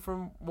that has been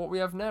from what we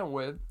have now.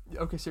 So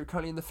we're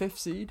currently in the 5th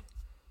seed.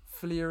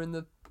 Philly are in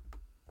the,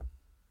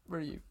 where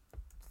are you?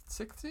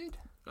 6th seed?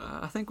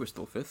 I think we're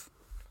still 5th.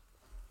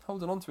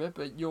 holding on to it,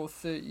 but you're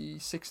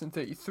 36 and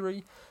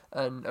 33,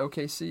 and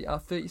OKC are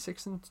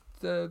 36 and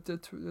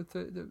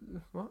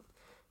what?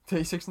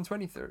 36 and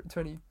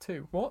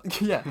 22.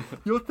 What? Yeah,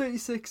 you're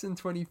 36 and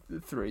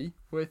 23.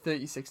 We're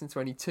 36 and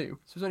 22.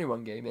 So there's only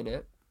one game in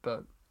it,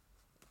 but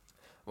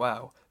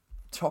wow,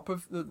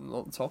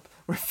 not top.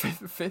 We're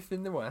fifth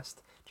in the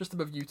West, just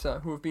above Utah,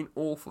 who have been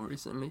awful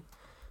recently.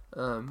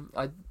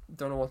 I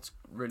don't know what's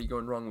really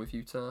going wrong with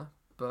Utah,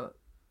 but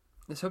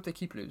let's hope they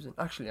keep losing.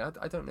 Actually,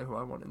 I don't know who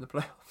I want in the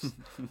playoffs.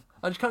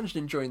 I'm just kind of just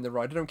enjoying the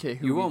ride. I don't care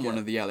who You we want get. one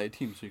of the LA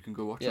teams so you can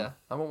go watch Yeah, them.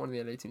 I want one of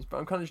the LA teams, but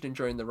I'm kind of just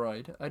enjoying the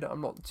ride.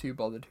 I'm not too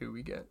bothered who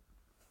we get,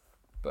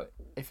 but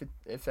if it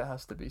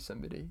has to be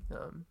somebody,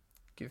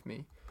 give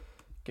me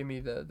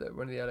the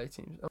one of the LA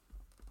teams.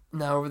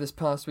 Now, over this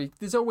past week,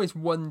 there's always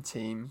one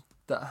team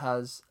that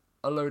has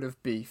a load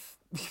of beef.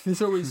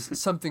 There's always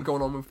something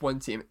going on with one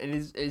team. It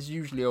is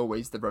usually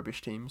always the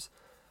rubbish teams.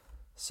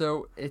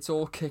 So it's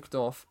all kicked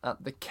off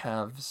at the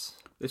Cavs.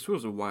 This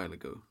was a while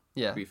ago,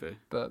 Yeah, to be fair.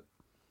 but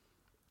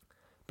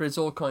it's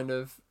all kind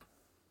of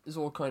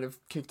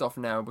kicked off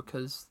now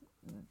because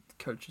the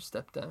coach has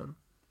stepped down.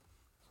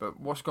 But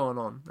what's going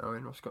on,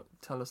 Owen?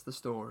 Tell us the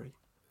story.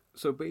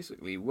 So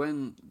basically,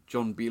 when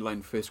John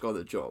Beeline first got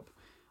the job,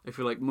 I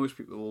feel like most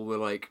people were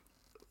like,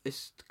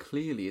 this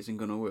clearly isn't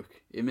going to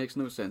work. It makes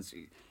no sense.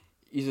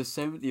 He's a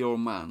 70-year-old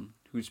man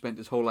who spent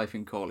his whole life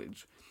in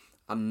college,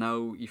 and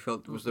now he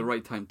felt it was the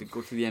right time to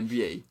go to the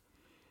NBA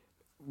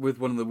with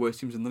one of the worst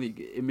teams in the league.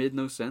 It made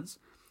no sense.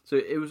 So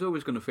it was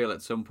always going to fail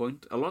at some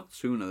point, a lot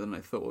sooner than I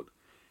thought.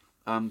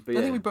 But yeah.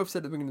 I think we both said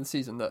at the beginning of the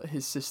season that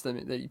his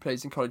system that he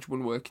plays in college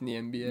wouldn't work in the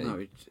NBA.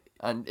 No,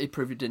 and it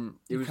proved it didn't.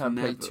 It You was can't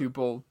play never-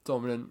 two-ball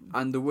dominant.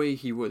 and the way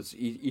he was,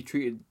 he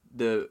treated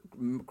the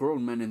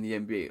grown men in the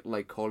NBA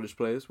like college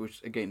players,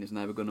 which again is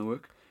never going to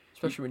work.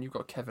 Especially when you've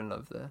got Kevin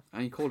Love there.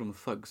 And he called them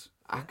thugs,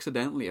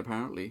 accidentally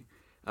apparently.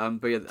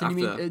 But yeah,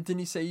 Didn't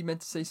he say he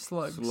meant to say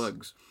slugs?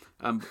 slugs.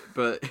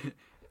 But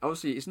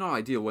obviously it's not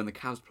ideal when the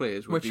Cavs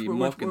players would be Wait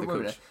mocking a the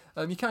coach.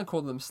 minute. You can't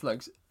call them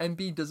slugs.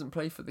 Embiid doesn't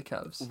play for the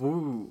Cavs.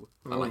 Woo,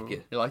 I like Ooh,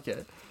 it. You like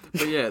it?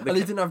 But yeah, And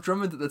he didn't have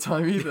Drummond at the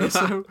time either,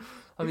 so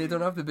they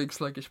don't have the big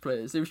sluggish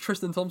players. It was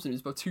Tristan Thompson,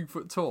 who's about 2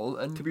 foot tall,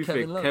 and to be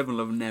Kevin fair, Love. Kevin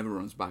Love never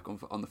runs back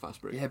on the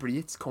fast break. Yeah, but he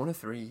hits corner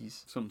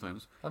threes.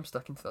 Sometimes. I'm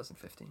stuck in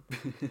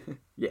 2015.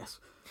 Yes.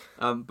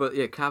 But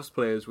yeah, Cavs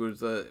players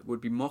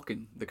would be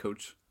mocking the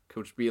Coach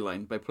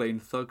Beeline by playing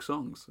thug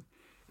songs.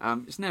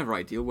 It's never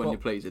ideal when Well-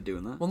 your players are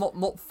doing that. Well,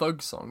 not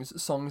thug songs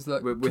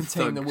that With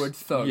contain the thugs. word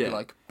thug, Yeah.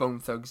 like Bone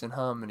Thugs and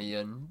Harmony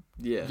and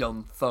Yeah.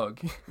 Young Thug.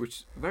 Which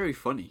is very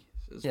funny.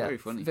 It's very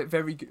funny.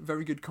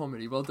 Very good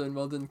comedy. Well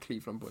done,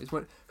 Cleveland boys.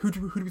 Who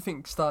do we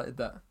think started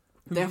that?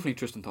 Definitely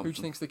Tristan Who do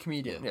Thompson. you think's the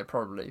comedian? Yeah,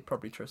 probably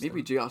Tristan.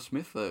 Maybe J.R.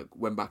 Smith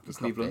went back to he's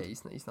Cleveland.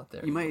 Not there. He's not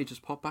there. He might have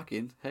just popped back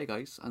in, hey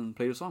guys, and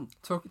played a song.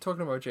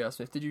 Talking about J.R.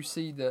 Smith, did you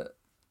see that?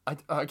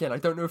 I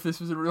don't know if this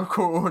was a real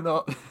quote or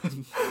not.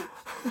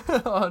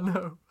 Oh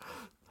no.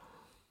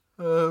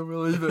 We'll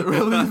leave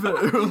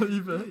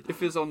it.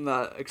 If it's on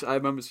that, 'cause I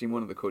remember seeing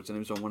one of the quotes and it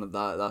was on one of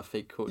that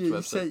fake coach Yeah,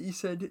 website. he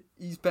said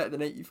he's better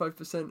than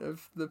 85%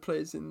 of the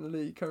players in the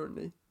league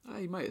currently.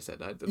 He might have said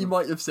that. I don't He know.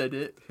 might have said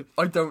it.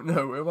 I don't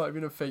know. It might have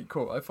been a fake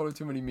quote. I follow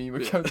too many meme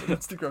accounts on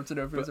Instagram to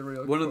know if it was a real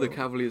One quote. of the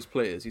Cavaliers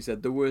players, he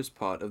said the worst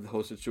part of the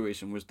whole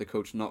situation was the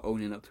coach not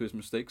owning up to his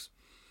mistakes,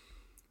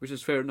 which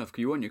is fair enough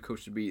because you want your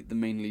coach to be the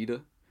main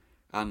leader,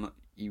 and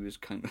he was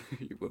kind of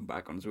he went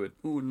back on his word.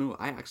 Oh no,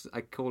 I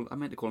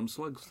meant to call him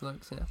slugs,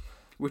 Slugs, yeah.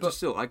 which But- is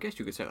still, I guess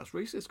you could say that's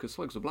racist because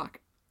slugs are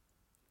black.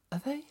 Are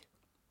they?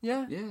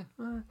 Yeah. Yeah,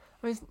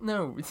 It's not.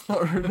 No, it's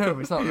not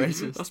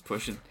racist. that's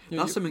pushing. You-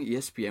 That's you- something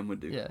ESPN would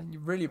do. Yeah, you're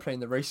really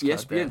playing the race card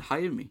ESPN there.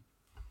 hired me.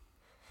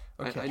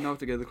 Okay. I know how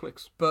to get the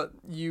clicks. But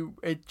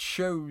it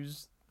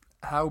shows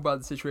how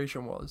bad the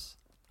situation was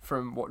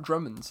from what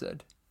Drummond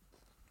said.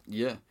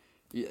 Yeah,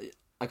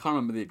 I can't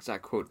remember the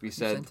exact quote. But he He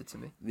said sent it to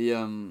me.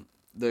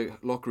 the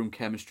locker room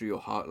chemistry or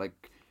heart,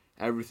 like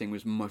everything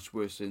was much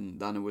worse than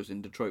it was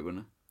in Detroit,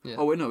 wasn't it? Yeah.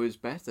 Oh wait, no, it was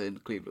better in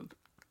Cleveland.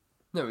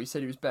 No, he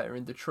said he was better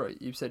in Detroit.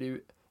 He said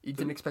he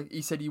didn't expect.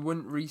 He said he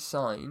wouldn't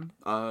re-sign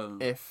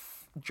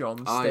if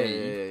John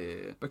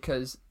stayed Yeah.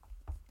 because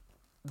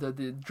the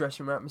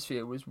dressing room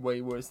atmosphere was way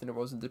worse than it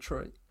was in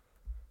Detroit.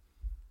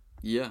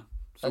 Yeah.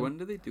 So And- when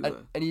did they do And,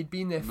 that? and he'd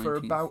been there for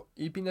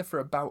 19th.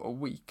 about a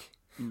week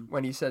Mm.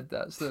 when he said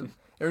that. So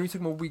it only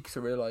took him a week to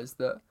realise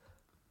that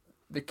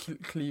the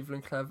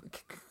Cleveland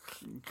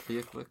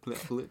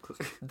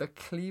the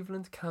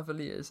Cleveland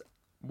Cavaliers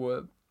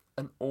were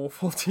an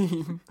awful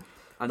team.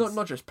 And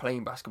Not just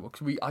playing basketball,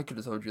 because I could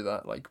have told you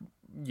that like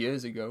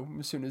years ago,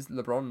 as soon as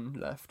LeBron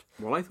left.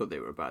 well, I thought they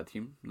were a bad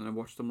team, and I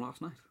watched them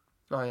last night.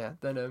 Oh yeah,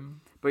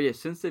 then But yeah,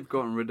 since they've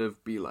gotten rid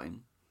of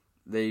Beeline,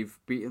 they've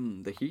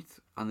beaten the Heat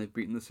and they've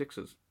beaten the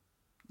Sixers.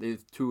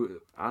 They've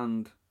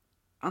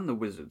and the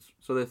Wizards.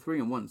 So they're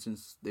 3-1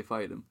 since they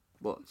fired him.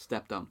 Well,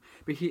 stepped down.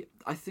 But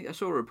I think I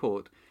saw a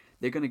report.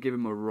 They're going to give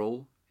him a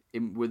role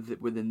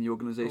within the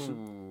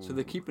organization. So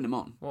they're keeping him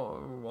on.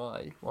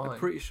 Why? I'm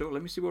pretty sure.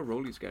 Let me see what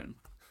role he's getting.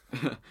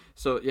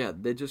 So yeah,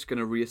 they're just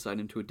gonna reassign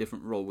him to a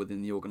different role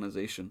within the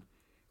organization,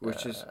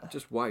 which is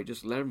just why.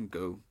 Just let him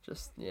go.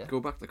 Just yeah. Go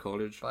back to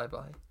college. Bye.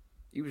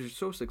 He was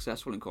so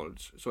successful in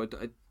college, so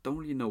I don't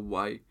really know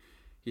why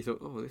he thought,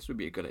 oh, this would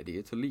be a good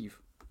idea to leave.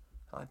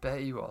 I bet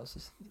he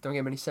was. Don't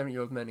get many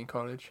 70-year-old men in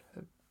college.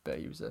 I bet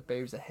he was a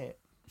hit.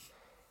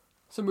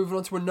 So moving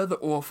on to another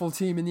awful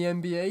team in the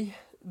NBA,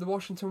 the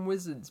Washington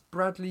Wizards.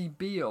 Bradley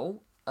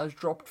Beal has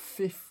dropped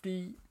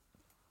 50+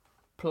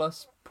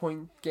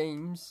 point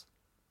games.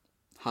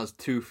 Has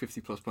two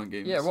 50+ point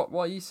games. Yeah,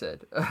 what you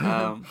said.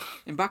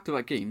 In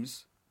back-to-back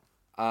games,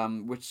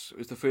 which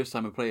is the first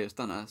time a player has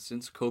done that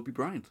since Kobe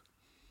Bryant.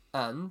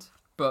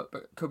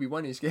 But Kobe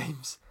won his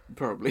games.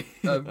 Probably.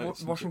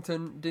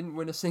 Washington didn't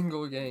win a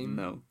single game.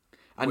 No.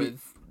 And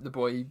with the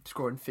boy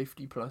scoring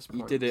 50+ points.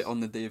 He did it on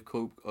the day of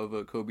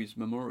Kobe's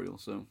memorial,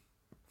 so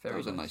that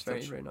was a nice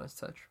touch. Very nice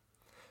touch.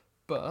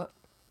 But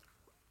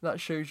that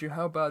shows you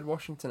how bad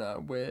Washington are,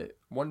 where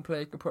one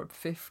player can put up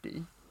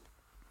 50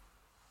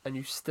 and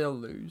you still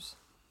lose.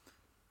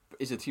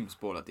 But it's a team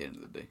sport at the end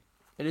of the day.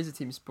 It is a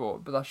team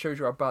sport, but that shows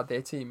you how bad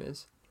their team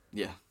is.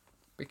 Yeah.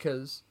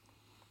 Because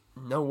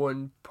no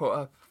one put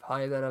up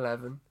higher than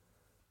 11.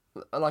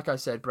 Like I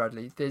said,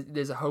 Bradley,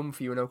 there's a home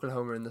for you in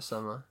Oklahoma in the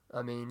summer.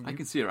 I mean, I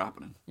can see it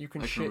happening. You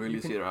can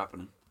really see it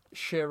happening.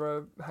 Share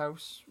a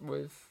house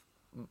with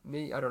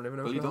me. I don't live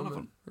in Billy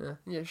Oklahoma. Donovan.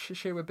 Yeah.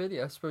 Share with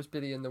Billy. I suppose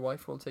Billy and the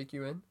wife will take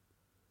you in.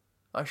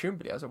 I assume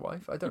Billy has a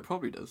wife. I don't. He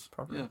probably does.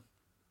 Probably. Yeah.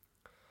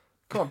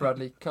 Come on,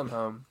 Bradley. Come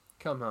home.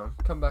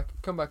 Come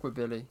back with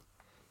Billy.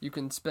 You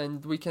can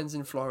spend weekends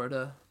in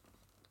Florida.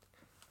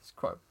 It's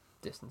quite a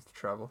distance to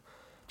travel.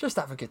 Just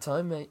have a good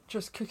time, mate.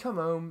 Just come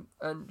home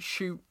and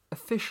shoot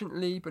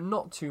efficiently, but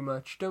not too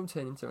much. Don't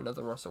turn into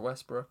another Russell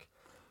Westbrook.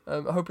 I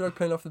hope you like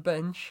playing off the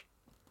bench,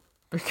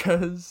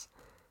 because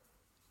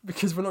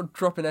we're not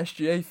dropping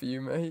SGA for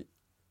you, mate.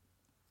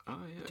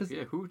 Oh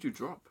yeah. Who would you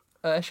drop?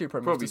 SGA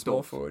probably moved to small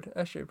Dolph. forward.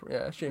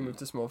 SGA moved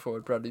to small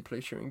forward. Bradley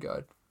plays shooting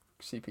guard.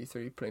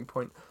 CP3 playing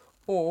point,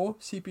 or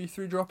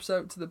CP3 drops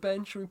out to the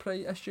bench and we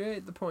play SGA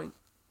at the point.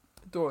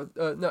 No,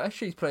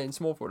 SGA's playing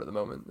small forward at the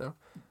moment though.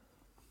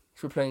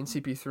 So we're playing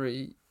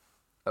CP3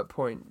 at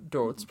point.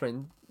 Dort's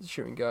playing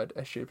shooting guard.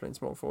 SGA playing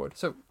small forward.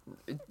 So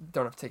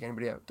don't have to take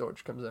anybody out. Dort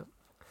just comes out.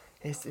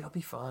 It'll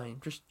be fine.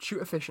 Just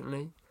shoot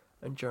efficiently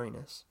and join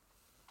us.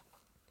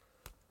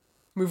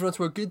 Moving on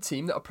to a good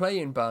team that are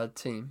playing bad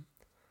team.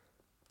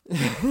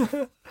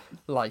 I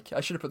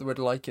should have put the word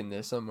like in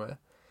there somewhere.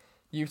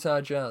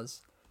 Utah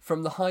Jazz.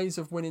 From the highs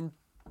of winning,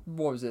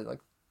 what was it,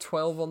 like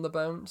 12 on the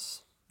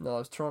bounce? No, it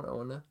was Toronto,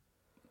 wasn't it?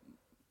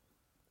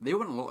 They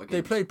won a lot of games.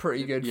 They played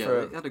pretty good they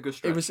had a good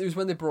stretch. It was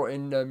when they brought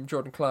in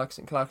Jordan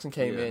Clarkson. Clarkson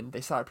came in,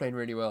 they started playing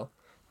really well.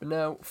 But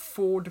now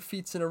 4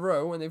 defeats in a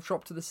row and they've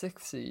dropped to the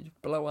 6th seed,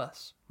 below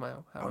us.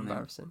 Wow, how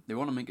embarrassing. They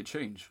want to make a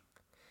change.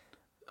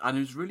 And it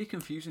was really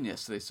confusing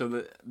yesterday.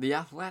 So the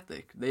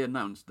Athletic, they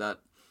announced that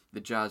the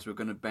Jazz were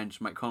going to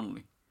bench Mike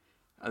Conley.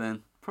 And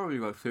then probably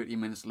about 30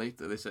 minutes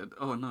later they said,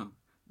 oh no,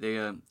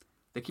 they're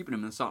keeping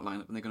him in the start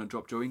lineup and they're going to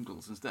drop Joe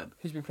Ingles instead.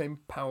 Who's been playing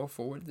power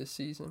forward this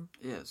season.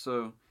 Yeah,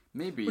 so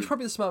maybe... Which is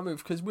probably the smart move,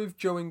 because with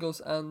Joe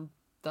Ingles and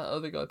that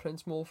other guy playing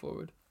small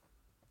forward.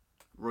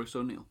 Royce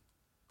O'Neal.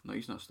 No,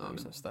 he's not starting.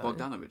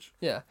 Bogdanovich.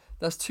 Yeah,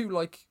 that's two,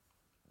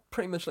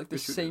 pretty much the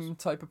same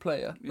type of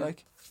player. Yeah.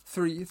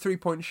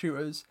 3-point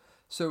shooters.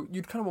 So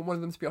you'd kind of want one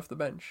of them to be off the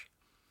bench.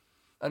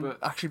 And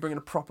actually bring in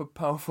a proper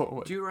power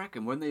forward. Do you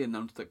reckon when they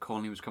announced that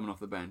Conley was coming off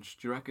the bench,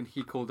 do you reckon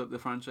he called up the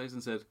franchise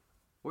and said,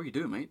 what are you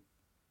doing, mate?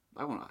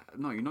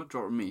 No, you're not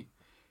dropping me.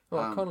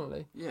 Well,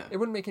 Connolly. Yeah. It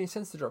wouldn't make any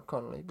sense to drop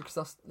Connolly,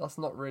 because that's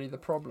not really the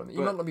problem. He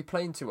might not be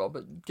playing too well,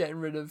 but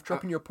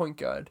dropping your point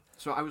guard.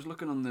 So I was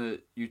looking on the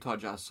Utah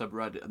Jazz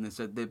subreddit, and they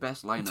said their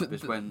best lineup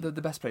is when... The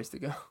best place to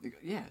go.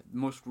 Yeah,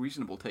 most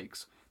reasonable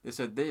takes. They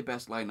said their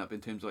best lineup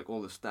in terms of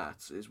all the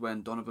stats is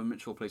when Donovan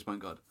Mitchell plays point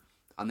guard.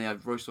 And they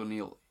have Royce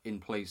O'Neal in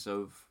place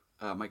of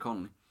Mike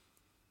Conley.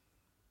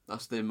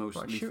 That's their most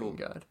lethal... shooting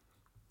guard.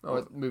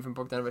 Moving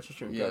Bogdanovich to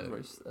shooting guard.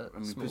 Royce,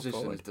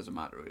 position doesn't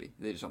matter really.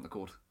 They're just on the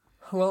court.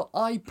 Well,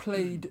 I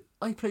played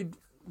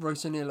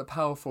Royce O'Neal at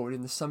power forward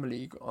in the Summer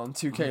League on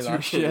 2K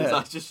last year.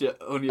 That's just your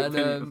only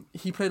opinion. And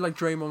he played like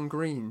Draymond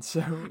Green,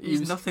 so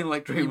he's nothing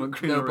like Draymond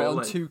Green. No, but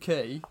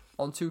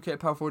on 2K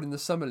power forward in the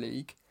Summer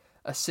League,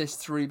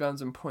 assists,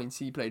 rebounds, and points,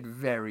 he played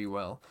very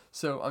well.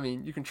 So I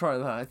mean, you can try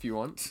that if you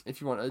want.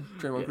 If you want a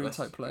Draymond Green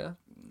type player.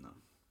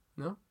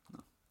 No.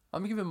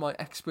 I'm giving my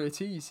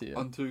expertise here.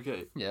 On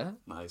 2K? Yeah.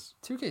 Nice.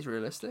 2K is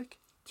realistic.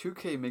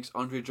 2K makes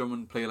Andre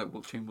Drummond play like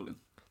Wilt Chamberlain.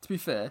 To be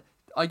fair,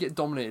 I get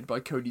dominated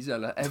by Cody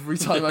Zeller every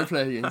time I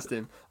play against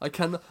him. I've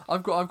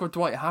got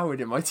Dwight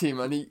Howard in my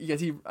team, and he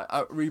gets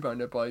out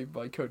rebounded by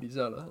Cody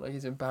Zeller.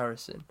 It's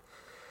embarrassing.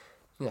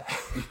 Yeah.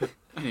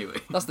 Anyway,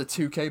 that's the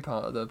 2K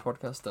part of the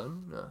podcast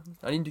done. Yeah.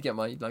 I need to get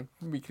my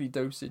weekly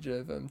dosage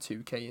of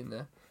 2K in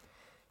there.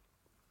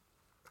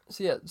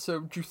 So yeah,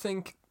 do you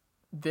think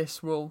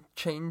this will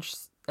change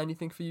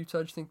anything for Utah?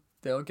 Do you think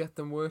they'll get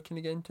them working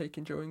again,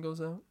 taking Joe Ingles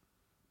out?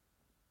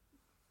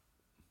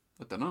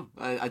 I don't know.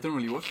 I don't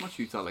really watch much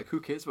Utah. Like, who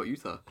cares about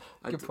Utah?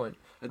 Good point.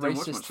 I don't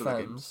watch Racist much of the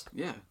games. fans.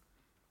 Yeah.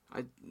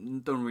 I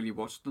don't really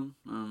watch them.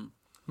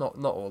 Not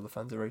all the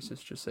fans are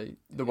racist. Just say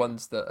the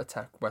ones that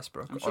attack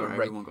Westbrook. I'm sure on a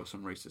everyone got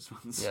some racist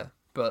ones. Yeah,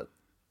 but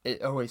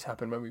it always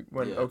happened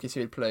when Yeah. OKC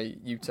would play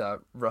Utah.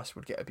 Russ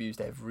would get abused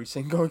every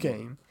single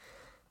game.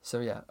 So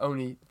yeah,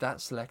 only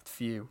that select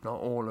few, not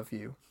all of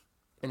you.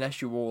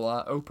 Unless you all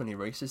are openly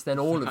racist, then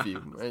all of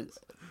you.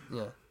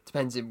 Yeah,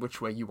 depends in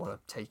which way you want to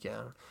take it.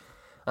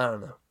 I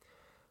don't know.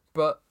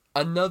 But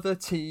another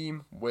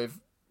team with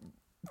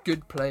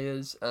good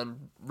players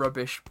and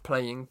rubbish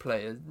playing.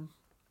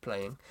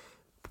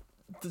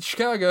 The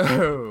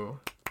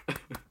Chicago.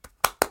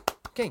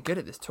 Getting good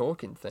at this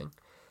talking thing.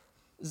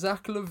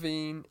 Zach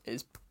LaVine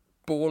is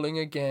balling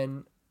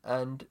again,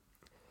 and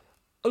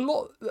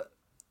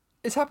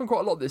it's happened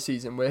quite a lot this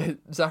season where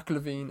Zach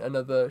LaVine and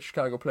other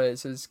Chicago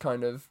players has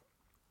kind of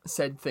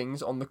said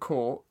things on the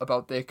court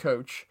about their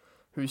coach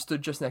who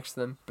stood just next to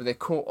them, but they're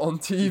caught on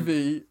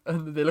TV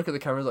and they look at the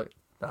cameras like,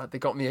 nah, they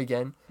got me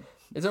again.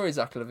 It's always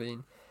Zach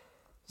LaVine.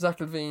 Zach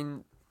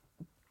LaVine,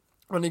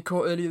 when he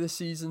caught earlier this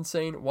season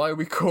saying, why are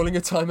we calling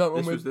a timeout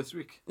when This was this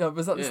week. No,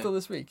 was that Yeah. still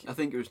this week? I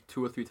think it was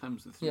 2 or 3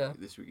 times this week. Yeah.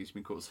 This week he's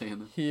been caught saying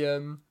that. He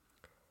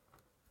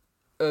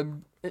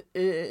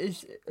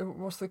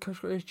what's the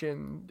coach called?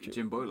 Jim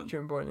Boylan.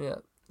 Jim Boylan, yeah.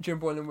 Jim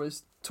Boylan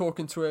was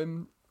talking to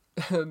him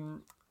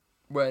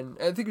when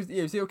I think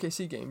it was the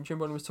OKC game. Jim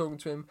Boylan was talking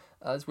to him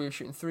as we were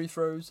shooting 3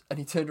 throws, and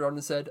he turned around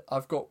and said,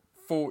 "I've got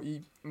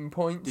 40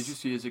 points." Did you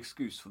see his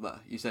excuse for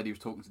that? He said he was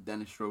talking to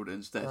Dennis Schroeder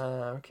instead.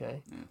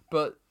 Okay. Yeah.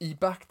 But he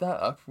backed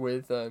that up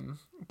with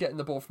getting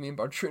the ball from the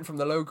inbound, shooting from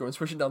the logo, and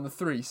switching down the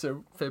 3.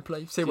 So fair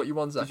play. Say what you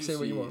want, Zach. Say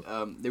what you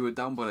want. They were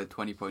down by like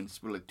 20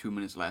 points with like 2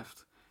 minutes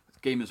left. The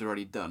game is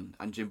already done,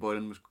 and Jim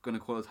Boylan was going to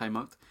call a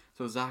timeout.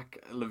 So Zach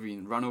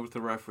LaVine ran over to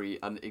the referee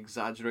and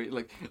exaggerated,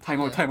 like,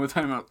 timeout.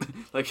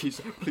 Like,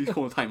 please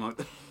call a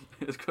timeout.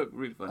 It's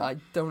really funny. I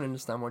don't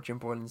understand what Jim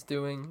Boylan's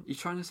doing. He's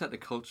trying to set the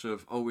culture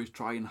of always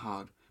trying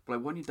hard. But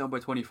like when you're down by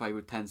 25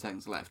 with 10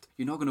 seconds left,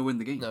 you're not going to win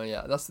the game. No,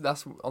 yeah, that's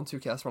on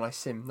 2K. That's when I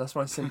sim. That's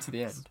when I sim to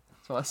the end.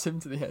 That's when I sim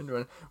to the end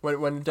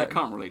when. I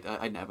can't relate.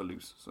 I never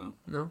lose. So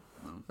no,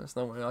 that's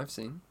not what I've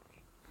seen.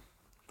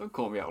 Don't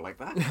call me out like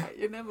that.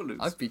 You never lose.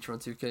 I've beat you on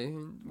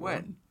 2K.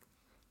 When?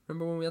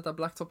 Remember when we had that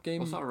blacktop game?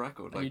 What's our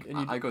record? Like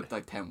I got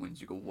like 10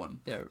 wins. You got 1.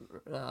 Yeah,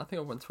 I think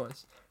I won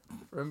twice.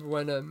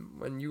 Remember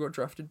when you got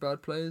drafted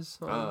bad players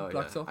on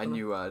blacktop? Yeah. I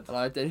knew and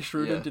I had Dennis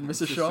Schroeder, didn't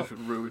miss a shot.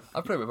 I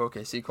played with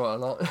OKC quite a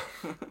lot.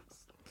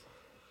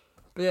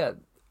 But yeah,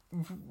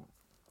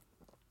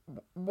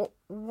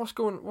 what's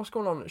going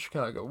on at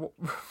Chicago?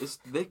 It's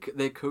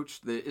their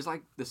coach. It's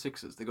like the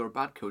Sixers. They got a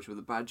bad coach with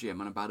a bad GM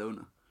and a bad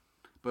owner.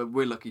 But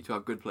we're lucky to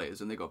have good players,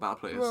 and they got bad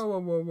players.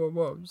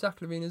 Whoa! Zach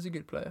LaVine is a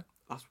good player.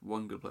 That's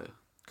one good player.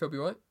 Kobe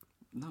White?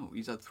 No,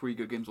 he's had 3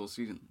 good games all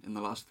season in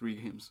the last 3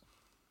 games.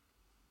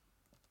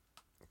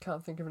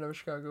 Can't think of another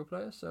Chicago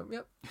player. So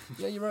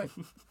yeah, you're right.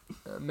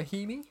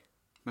 Mahimi?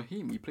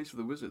 Mahim, he plays for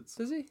the Wizards.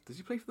 Does he? Does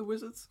he play for the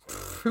Wizards?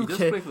 Who he does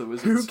cares? play for the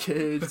Wizards. Who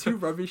cares? 2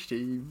 rubbish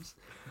teams.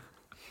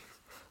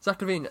 Zach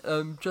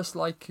LaVine, just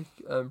like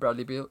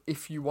Bradley Beal,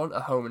 if you want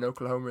a home in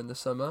Oklahoma in the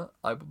summer,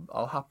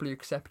 I'll happily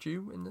accept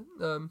you.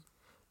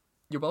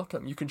 You're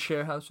welcome. You can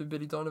share a house with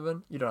Billy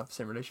Donovan. You don't have the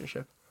same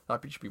relationship.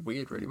 That'd just be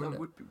weird, really, wouldn't it?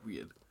 That would be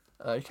weird.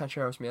 You can't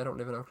share a house with me. I don't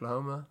live in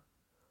Oklahoma.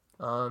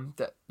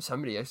 That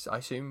somebody, I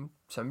assume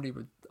somebody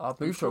would. I'll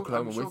move to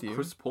Oklahoma with you.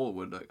 Chris Paul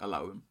would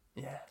allow him.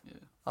 Yeah.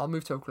 I'll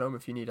move to Oklahoma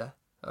if you need a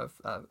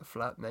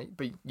flat, mate.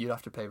 But you'd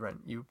have to pay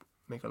rent. You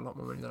make a lot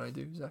more money than I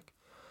do, Zach.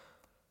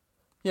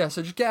 Yeah,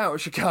 so just get out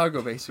of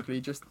Chicago, basically.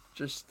 Just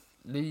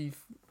leave,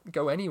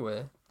 go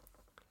anywhere.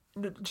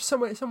 Just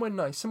somewhere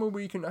nice, somewhere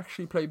where you can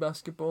actually play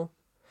basketball.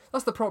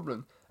 That's the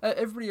problem.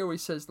 Everybody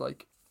always says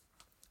like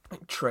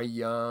Trae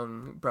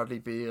Young, Bradley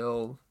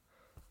Beal,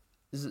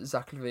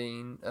 Zach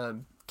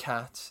LaVine,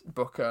 Cat,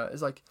 Booker.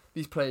 It's like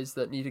these players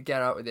that need to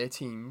get out of their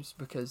teams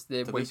because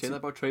they're Did they say that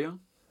about Trae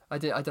Young? I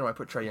don't know why I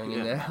put Trae Young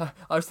in there.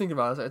 I was thinking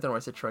about it. I was like, I don't know why I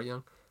said Trae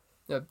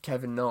Young.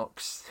 Kevin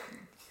Knox,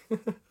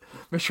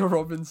 Mitchell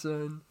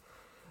Robinson,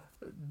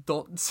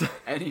 Dots.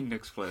 Any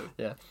Knicks player.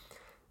 Yeah.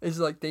 It's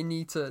like they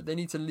need to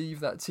leave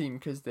that team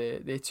because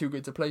they're too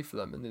good to play for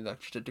them and they're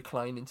like just a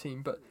declining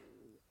team. But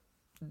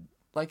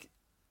like,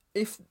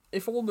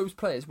 if all those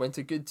players went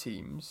to good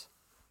teams,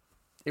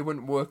 it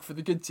wouldn't work for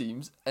the good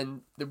teams,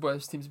 and the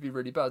worst teams would be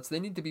really bad. So they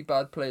need to be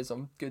bad players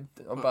on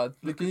bad.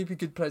 They need to be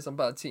good players on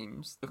bad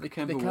teams. Look at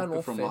Kemba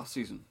Walker from last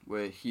season,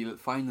 where he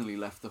finally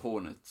left the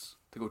Hornets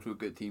to go to a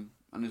good team,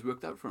 and it's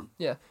worked out for him.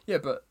 Yeah,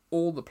 but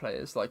all the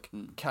players like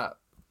Cat,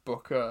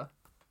 Booker,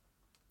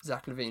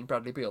 Zach LaVine,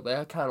 Bradley Beal,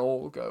 they can't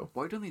all go.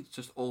 Why don't they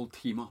just all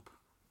team up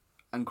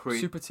and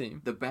create super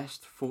team, the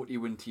best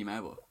 40-win team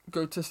ever?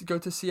 Go to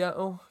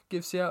Seattle,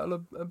 give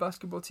Seattle a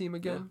basketball team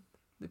again. Yeah.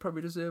 They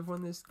probably deserve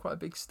one. There's quite a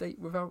big state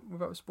without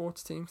a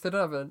sports team. They don't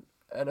have an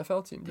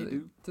NFL team, do they?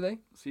 Do they?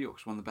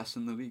 Seahawks, one of the best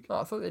in the league. Oh,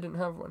 I thought they didn't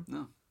have one.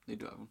 No, they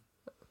do have one.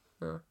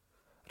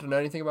 I don't know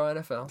anything about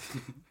NFL.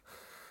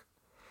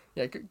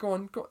 Yeah, go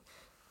on.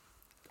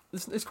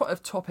 it's quite a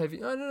top heavy.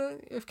 I don't know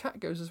if Cat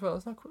goes as well.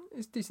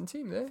 It's a decent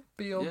team there.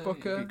 Beal, Yeah, it'd be a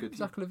Booker, good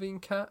Zach Levine,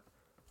 Cat.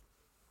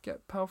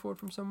 Get power forward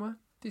from somewhere.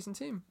 Decent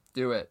team.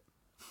 Do it.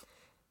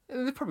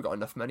 They've probably got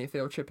enough money if they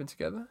all chip in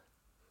together.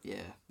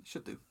 Yeah,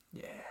 should do.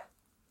 Yeah.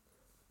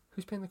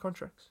 Who's paying the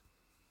contracts?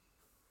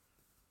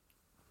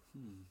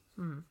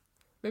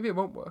 Maybe it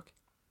won't work.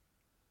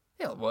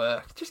 It'll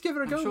work. Just give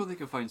it a go. I'm sure they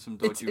can find some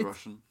dodgy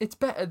Russian. It's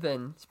better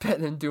than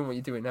doing what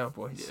you're doing now,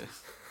 boys.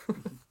 Yeah.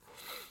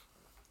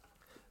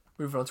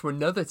 Moving on to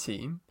another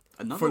team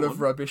Another full one?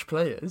 of rubbish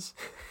players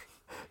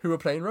who are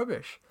playing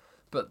rubbish.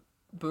 But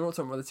we're not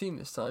talking about the team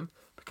this time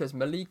because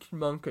Malik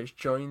Monk has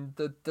joined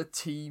the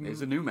team.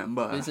 There's a new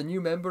member. There's a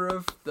new member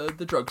of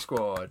the drug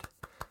squad.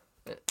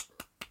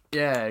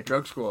 Yeah,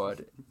 drug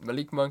squad.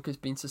 Malik Monk has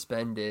been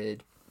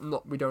suspended.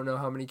 We don't know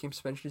how many game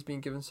suspension has been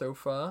given so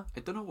far.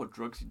 I don't know what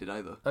drugs he did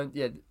either. And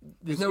yeah,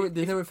 there's no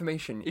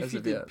information If as he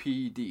of did yet.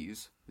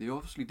 PEDs, they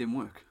obviously didn't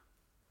work.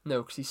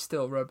 No, because he's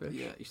still rubbish.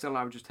 Yeah, he still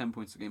averages 10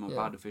 points a game on Yeah.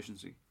 bad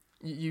efficiency.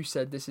 You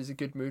said this is a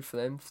good move for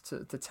them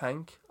to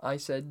tank. I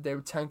said they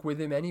would tank with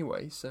him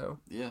anyway, so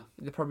Yeah.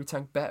 they probably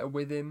tank better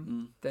with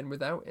him than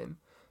without him.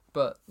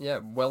 But yeah,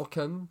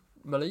 welcome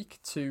Malik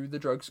to the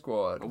drug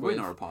squad. But we're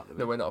not a part of it.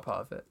 No, we're not a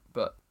part of it.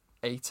 But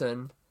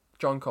Aiton,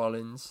 John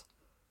Collins,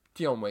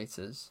 Dion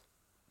Waiters,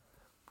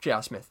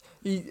 J.R. Smith.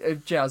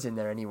 J.R.'s in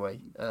there anyway.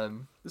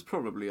 There's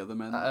probably other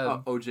men.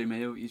 OJ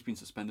Mayo, he's been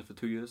suspended for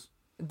 2 years.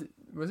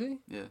 Was he?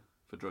 Yeah,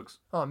 for drugs.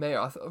 Oh,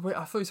 Mayo. I thought you were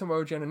talking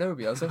about OG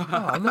Anunoby. I was like,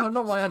 oh, no,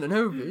 not my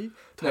Anunoby.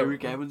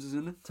 Tyreek Evans is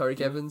in it.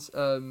 Tyreek Evans.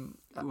 Who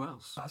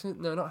else?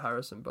 No, not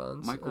Harrison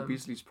Barnes. Michael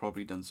Beasley's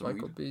probably done some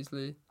Michael weed.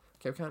 Beasley.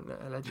 Okay, we can't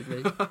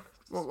allegedly.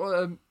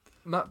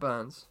 Matt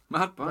Barnes.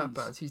 Matt Matt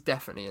Barnes. He's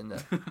definitely in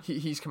there.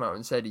 He's come out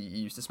and said he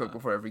used to smoke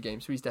before every game,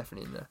 so he's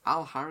definitely in there.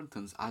 Al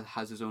Harrington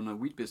has his own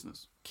weed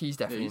business. He's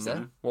definitely he's in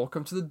there. there.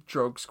 Welcome to the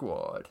drug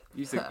squad.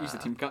 He's the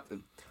team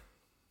captain.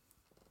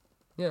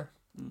 Yeah.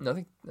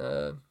 Nothing.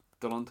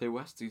 Delonte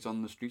West, he's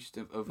on the streets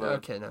of...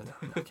 Okay, no.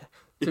 Okay.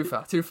 Too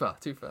far.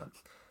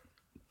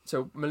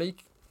 So,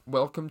 Malik,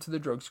 welcome to the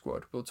drug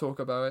squad. We'll talk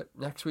about it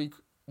next week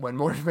when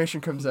more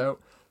information comes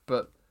out.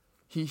 But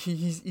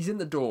he's in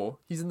the door.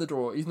 He's in the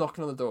door. He's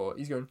knocking on the door.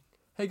 He's going,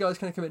 hey guys,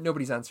 can I come in?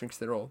 Nobody's answering because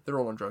they're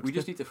all on drugs. We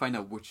just need to find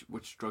out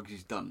which drugs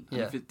he's done. And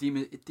Yeah.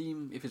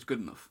 if it's good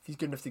enough. If he's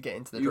good enough to get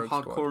into the Are you drug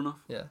hardcore squad.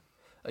 enough? Yeah.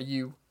 Are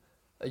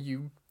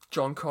you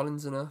John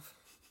Collins enough?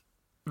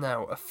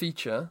 Now, a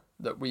feature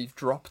that we've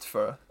dropped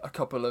for a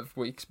couple of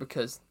weeks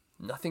because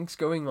nothing's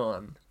going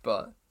on,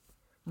 but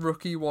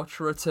Rookie Watch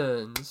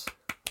returns.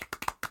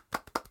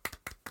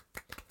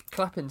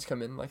 Clapping's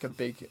coming like a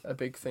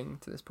big thing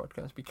to this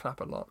podcast. We clap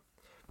a lot.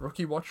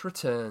 Rookie Watch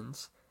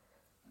returns,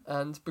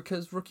 and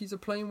because rookies are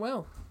playing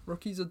well,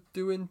 rookies are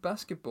doing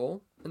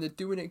basketball and they're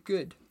doing it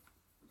good.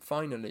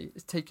 Finally,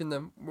 it's taken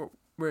them.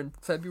 We're in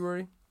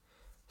February.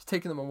 It's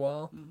taken them a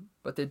while,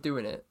 but they're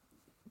doing it.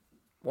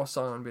 What's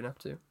Zion been up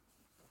to?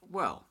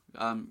 Well,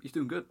 he's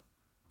doing good.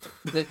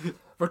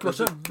 Rookie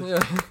Watch,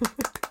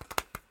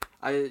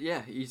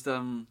 yeah. He's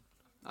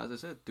as I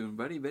said, doing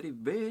very, very,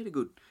 very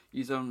good.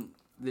 He's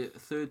the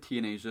third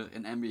teenager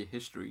in NBA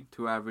history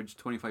to average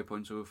 25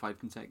 points over 5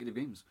 consecutive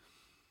games.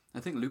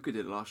 I think Luka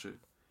did it last year.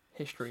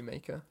 History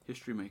maker.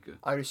 History maker.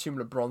 I'd assume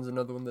LeBron's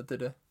another one that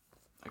did it.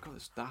 I got the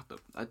stat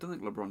up. I don't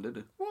think LeBron did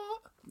it.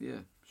 What? Yeah,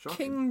 shocking.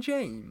 King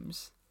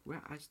James,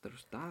 Where is the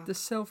stat? the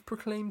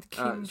self-proclaimed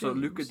King James. So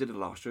Luka did it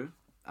last year,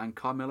 and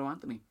Carmelo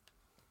Anthony.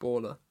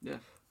 Baller. Yeah.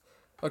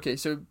 Okay,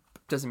 so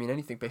doesn't mean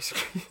anything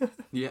basically.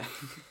 Yeah.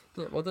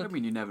 Yeah, well I done.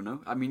 mean, you never know.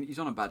 I mean, he's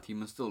on a bad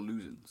team and still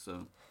losing,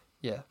 so...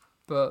 Yeah,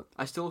 but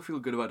I still feel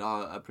good about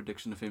our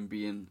prediction of him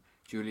being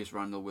Julius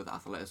Randle with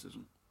athleticism.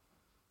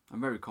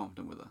 I'm very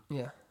confident with that.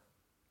 yeah,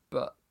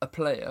 but a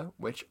player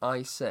which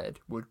I said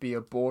would be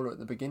a baller at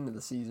the beginning of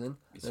the season.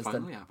 It's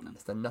finally happening.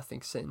 Has done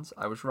nothing since.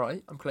 I was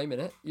right. I'm claiming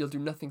it. You'll do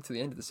nothing to the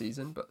end of the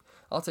season, but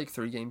I'll take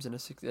 3 games in an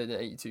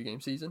 82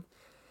 game season.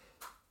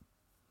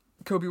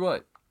 Kobe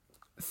White,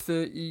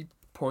 30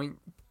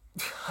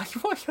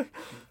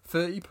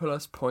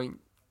 plus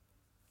point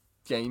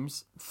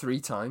games 3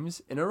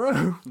 times in a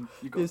row.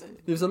 You got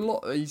There's a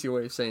lot easier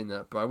way of saying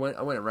that, but I went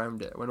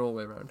around it. I went all the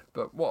way around.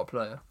 But what a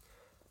player!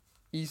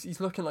 He's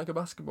looking like a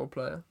basketball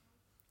player.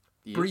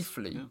 He is,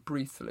 Briefly,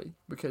 yeah.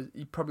 because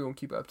he probably won't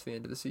keep it up to the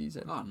end of the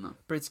season. Oh, no.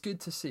 But it's good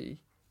to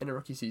see in a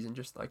rookie season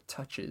just like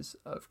touches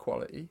of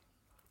quality,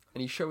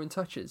 and he's showing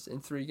touches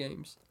in 3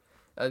 games.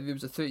 There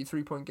was a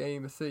 33-point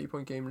game, a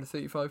 30-point game, and a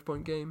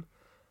 35-point game.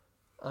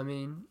 I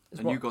mean,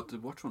 you got to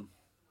watch one.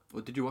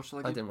 Or did you watch that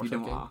game? I didn't watch you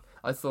that game. Ah,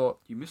 I thought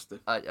you missed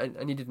it. I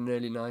needed an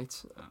early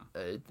night.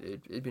 Oh.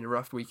 It'd been a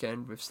rough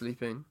weekend with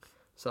sleeping,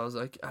 so I was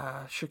like,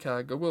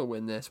 Chicago will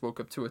win this. Woke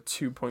up to a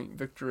 2-point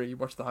victory.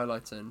 Watched the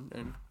highlights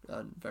and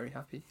very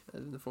happy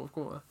in the 4th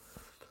quarter.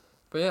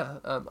 But yeah,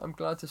 I'm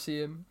glad to see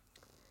him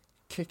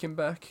kicking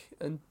back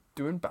and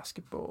doing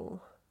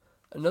basketball.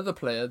 Another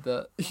player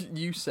that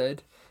you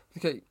said,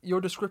 okay, your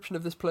description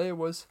of this player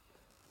was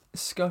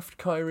scuffed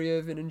Kyrie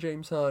Irving and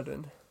James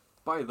Harden.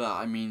 By that,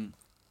 I mean,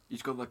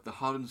 He's got like the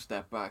Harden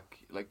step back,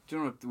 like do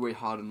you know the way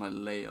Harden like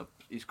lay up?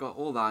 He's got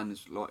all that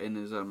in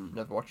his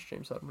Never watched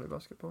James Harden play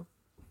basketball.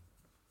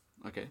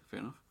 Okay,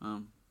 fair enough.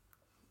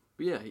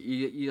 But yeah,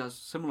 he has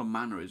similar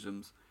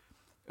mannerisms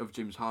of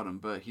James Harden,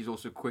 but he's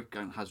also quick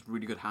and has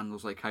really good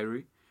handles like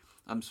Kyrie.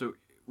 So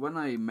when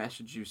I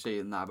messaged you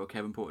saying that about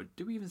Kevin Porter,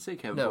 did we even say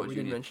Kevin No, Porter we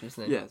Jr.? didn't mention his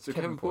name. Yeah, so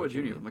Kevin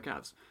Porter Jr. from the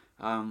Cavs.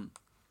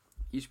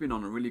 He's been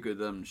on a really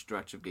good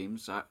stretch of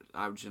games,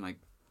 averaging like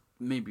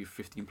maybe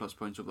 15 plus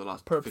points over the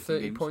last Put up 15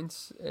 30 games.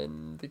 points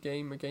in the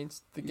game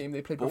against the game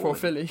they played Balling. before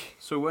Philly.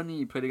 So when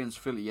he played against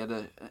Philly, he had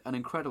an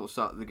incredible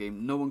start of the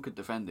game. No one could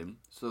defend him.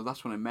 So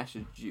that's when I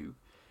messaged you.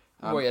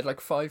 He had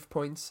like 5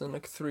 points and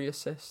like 3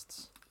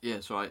 assists. Yeah,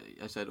 so I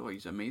said, oh,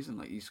 he's amazing.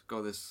 Like he's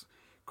got this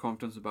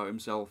confidence about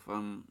himself.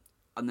 And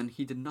then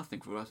he did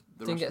nothing for the rest of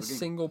the Didn't game. get a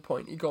single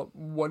point. He got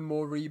 1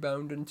 more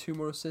rebound and 2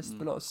 more assists,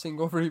 but not a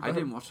single rebound. I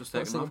didn't watch the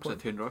second single half because I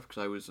point. turned it off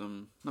because I was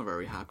not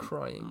very happy.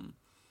 Crying.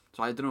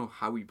 So I don't know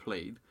how he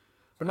played.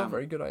 But not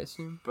very good, I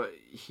assume. But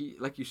he,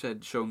 like you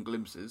said, shown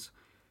glimpses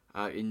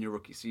in your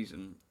rookie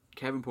season.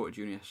 Kevin Porter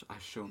Jr.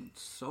 has shown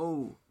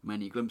so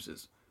many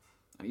glimpses,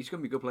 and he's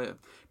going to be a good player.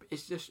 But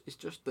it's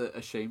just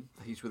a shame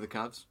that he's with the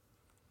Cavs.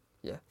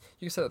 Yeah,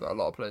 you can say that about a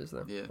lot of players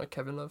though. Yeah. Like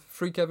Kevin Love,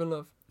 free Kevin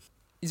Love.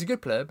 He's a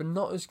good player, but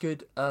not as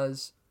good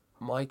as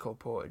Michael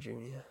Porter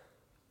Jr.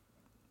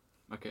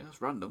 Okay,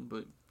 that's random,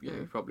 but yeah,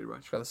 you're probably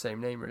right. He's got the same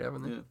name, really,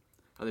 haven't they? Yeah,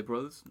 are they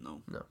brothers?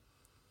 No.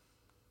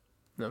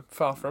 No,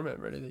 far from it.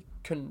 Really, they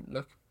couldn't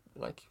look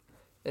like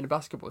in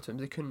basketball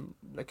terms. They couldn't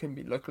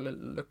be look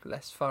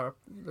less far.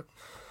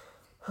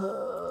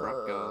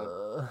 Rap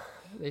guard.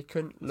 They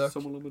couldn't look.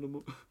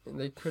 Someone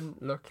They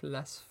couldn't look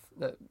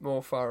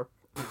more far.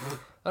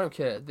 I don't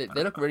care. They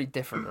look really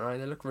different, right?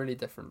 They look really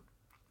different.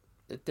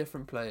 They're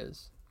different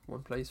players.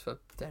 One plays for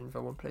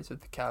Denver, one plays with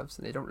the Cavs,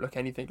 and they don't look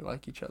anything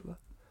like each other.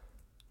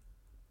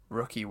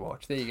 Rookie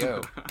watch. There you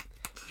go.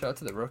 Shout out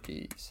to the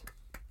rookies.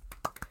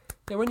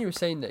 Yeah, when you were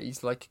saying that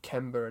he's like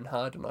Kemba and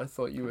Harden, I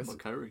thought you were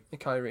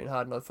Kyrie and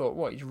Harden. I thought,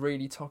 what, he's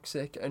really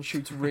toxic and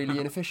shoots really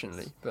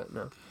inefficiently, but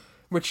no.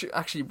 Which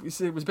actually was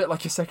a bit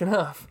like his second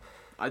half.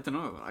 I don't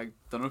know. I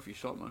don't know if he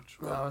shot much.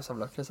 Oh, let's have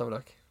a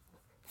look.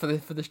 For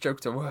this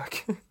joke to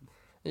work,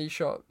 he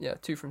shot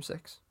 2 from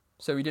 6.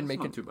 So he didn't That's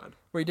make not too bad.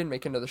 Well, he didn't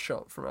make another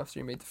shot from after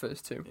he made the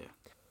first 2. Yeah.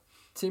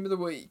 Team of the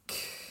week.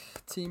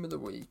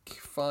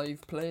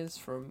 5 players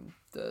from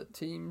the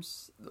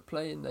teams that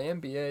play in the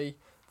NBA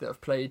that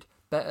have played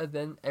better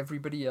than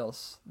everybody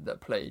else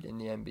that played in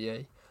the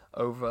NBA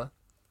over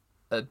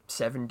a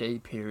 7-day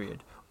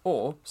period,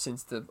 or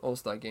since the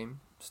All-Star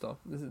game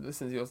stopped. This is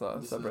since the All-Star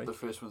This break. is the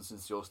first one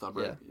since the All-Star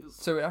break. Yeah.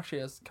 So it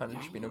actually has kind of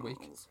just been a week.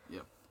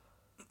 Yeah.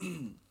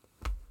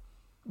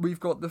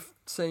 We've got the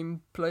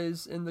same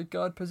players in the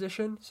guard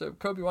position. So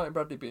Kobe White and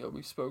Bradley Beal,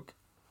 we spoke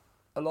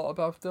a lot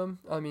about them.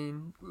 I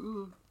mean,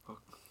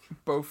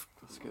 both.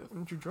 That's good. What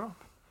did you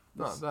drop?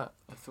 Not that.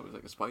 I thought it was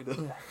like a spider.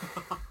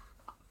 Yeah.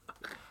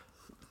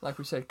 Like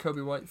we said,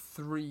 Kobe White,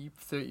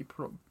 330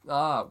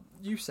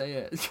 you say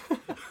it.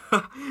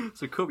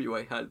 So Kobe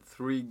White had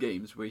 3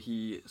 games where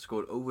he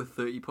scored over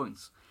 30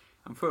 points.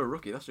 And for a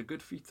rookie, that's a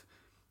good feat.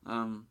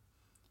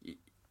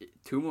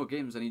 2 more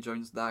games and he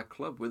joins that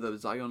club with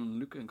Zion and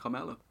Luka and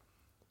Carmelo.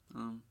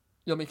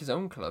 He'll make his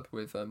own club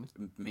with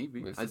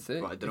Maybe. with I the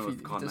 30. don't know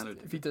if Carmelo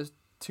If he does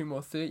 2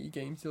 more 30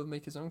 games, he'll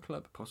make his own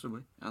club.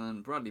 Possibly. And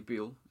then Bradley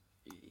Beal,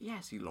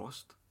 yes, he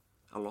lost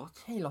a lot.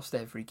 He lost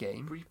every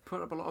game. But he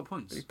put up a lot of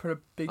points. But he put up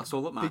That's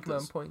all that big man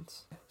matters.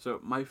 points. So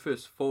my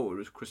first forward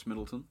was Chris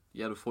Middleton.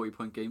 He had a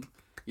 40-point game.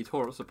 He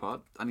tore us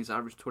apart, and he's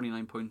averaged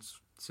 29 points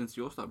since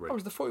the All-Star break. Oh,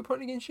 was the 40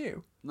 point against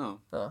you? No,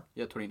 Oh.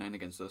 he had 29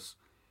 against us.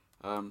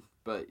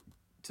 But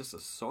just a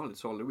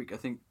solid week. I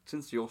think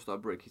since the All-Star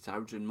break, he's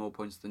averaging more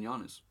points than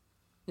Giannis.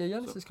 Yeah,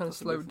 Giannis So has kind of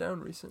that's a big slowed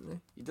down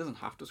recently. He doesn't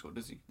have to score,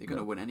 does he? They're going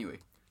to No. win anyway.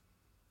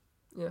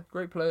 Yeah,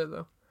 great player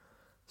though.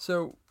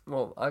 So,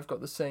 well, I've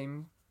got the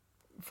same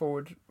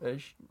forward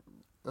as...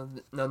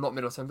 no, not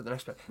Middleton, but the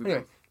next player.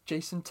 Anyway,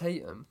 Jason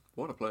Tatum,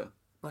 What a player.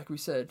 like we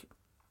said,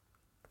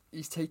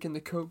 he's taken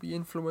the Kobe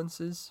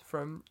influences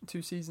from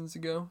 2 seasons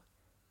ago,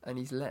 and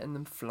he's letting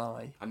them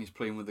fly. And he's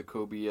playing with the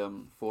Kobe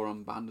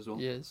forearm band as well.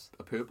 He is.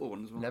 A purple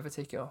one as well. Never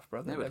take it off,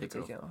 brother. Never Never take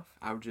it take it off.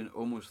 Averaging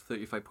almost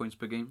 35 points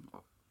per game.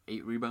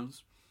 8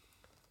 rebounds.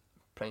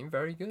 Playing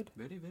very good.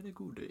 Very, very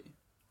good.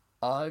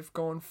 I've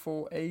gone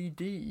for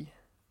AD.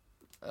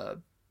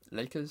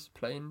 Lakers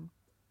playing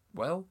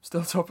well,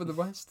 still top of the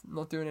West,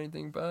 not doing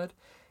anything bad.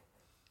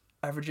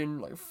 Averaging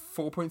like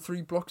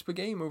 4.3 blocks per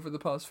game over the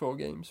past 4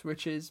 games,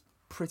 which is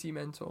pretty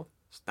mental.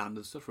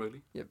 Standard stuff,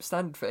 really. Yep,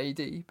 standard for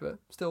AD, but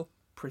still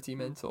pretty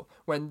mental.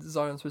 When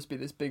Zion's supposed to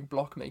be this big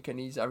block maker, and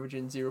he's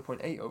averaging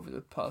 0.8 over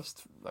the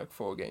past like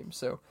 4 games.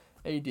 So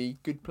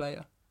AD, good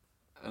player.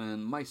 And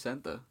then my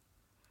centre.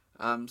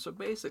 So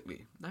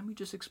basically, let me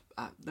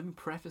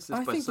preface this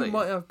I by think saying... you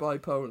might have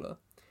bipolar.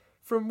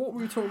 From what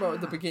we were talking about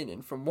at the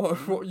beginning, from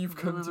what you've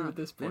come No. to at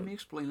this point.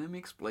 Let me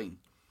explain.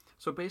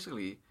 So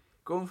basically,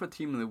 going for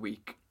team of the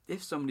week,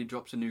 if somebody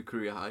drops a new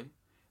career high,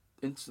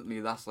 instantly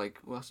that's like,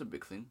 well, that's a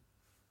big thing.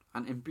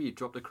 And Embiid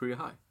dropped a career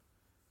high.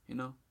 you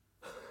know.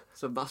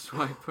 So that's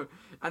why I put.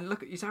 And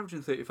look, he's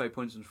averaging 35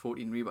 points and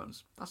 14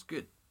 rebounds. That's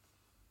good.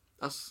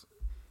 That's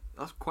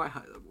quite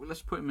high.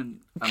 Let's put him in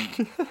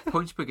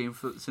points per game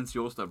since the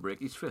All-Star break.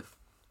 He's 5th.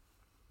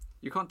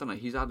 You can't deny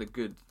he's had a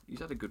good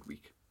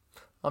week.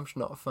 I'm just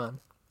not a fan.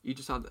 He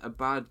just had a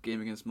bad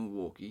game against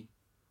Milwaukee,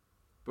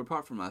 but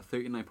apart from that,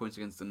 39 points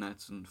against the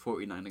Nets and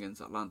 49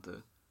 against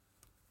Atlanta.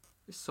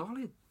 It's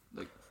solid.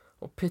 Like,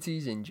 Well,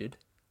 Pity's injured.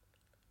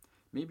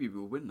 maybe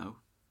we'll win now.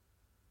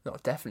 No,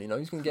 definitely not.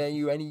 He's going to get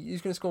you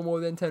He's going to score more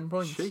than 10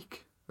 points.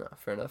 Shake. No,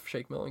 fair enough.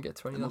 Shake Milton, get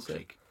 20. Not That's it.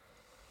 shake.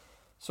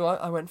 So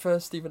I went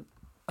first, Stephen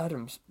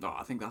Adams. No,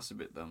 I think that's a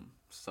bit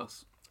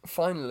sus.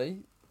 Finally,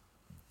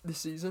 this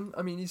season,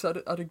 I mean, he's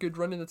had a good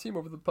run in the team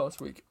over the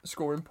past week,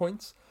 scoring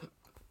points,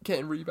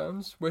 getting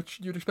rebounds, which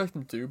you'd expect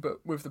him to,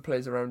 but with the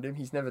players around him,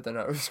 he's never done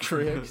out of his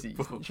career because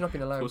he's not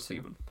been allowed to.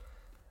 Stephen.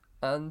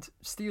 And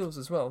steals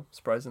as well,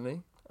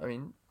 surprisingly. I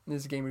mean,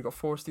 there's a game we got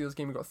 4 steals,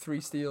 game we got 3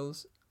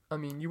 steals. I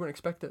mean, you wouldn't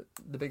expect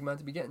the big man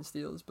to be getting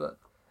steals, but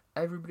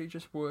everybody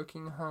just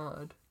working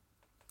hard.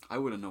 I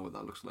wouldn't know what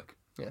that looks like.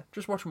 Yeah,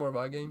 just watch more of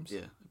our games.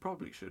 Yeah, it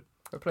probably should.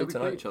 I played Did we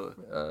tonight. play each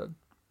other?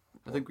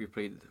 I think we've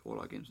played all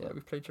our games. Yeah, now.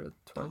 we've played each other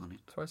Darn it.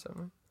 twice,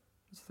 haven't we?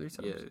 It's 3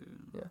 times.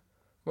 Yeah.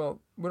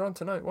 Well, we're on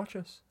tonight. Watch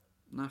us.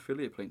 Nah,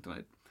 Philly are playing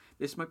tonight.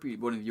 This might be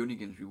one of the only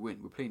games we win.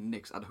 We're playing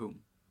Knicks at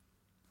home.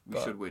 We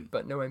should win.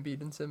 But no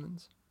Embiid and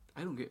Simmons.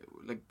 I don't get...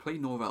 Like, play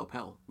Norval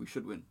Pell. We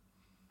should win.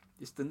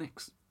 It's the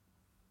Knicks.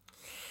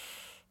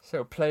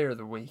 So, player of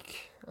the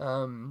week.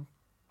 I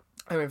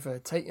went for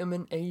Tatum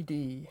and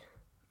AD.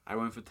 I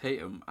went for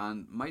Tatum,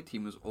 and my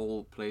team was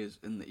all players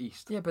in the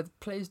East. Yeah, but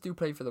players do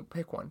play for the...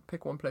 Pick one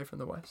player from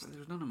the West.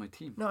 There's none on my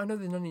team. No, I know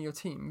there's none in your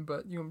team,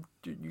 but you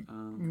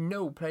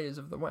know players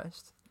of the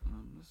West.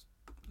 Let's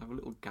have a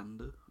little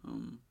gander.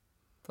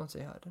 Don't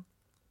say Harden.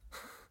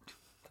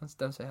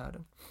 don't say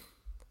Harden.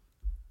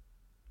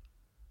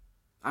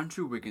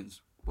 Andrew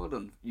Wiggins, well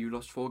done. You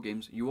lost 4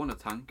 games. You won a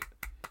tank,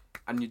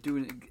 and you're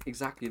doing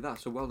exactly that.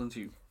 So well done to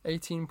you.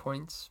 18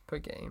 points per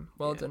game.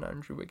 Well done,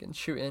 Andrew Wiggins.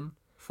 Shooting.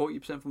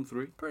 40% from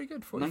 3. Pretty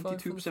good. 45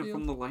 92%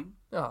 from the line.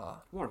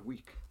 Ah, What a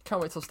week.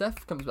 can't wait till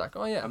Steph comes back.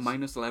 Oh yeah, A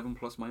minus 11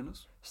 plus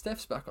minus.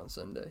 Steph's back on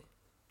Sunday.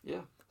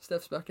 Yeah.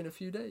 Steph's back in a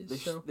few days.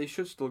 They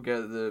should still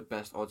get the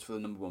best odds for the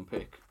number 1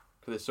 pick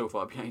because they're so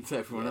far behind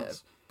everyone Yeah.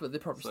 else. But they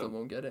probably still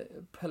won't get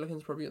it.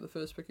 Pelicans probably get the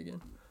first pick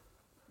again.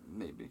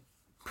 Maybe.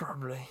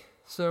 Probably.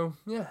 So,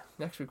 yeah,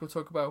 next week we'll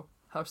talk about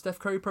how Steph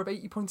Curry put up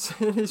 80 points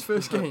in his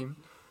first game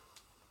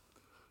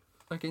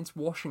against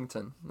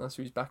Washington. That's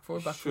who he's back for.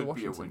 Back for the Should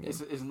be a Washington win. game.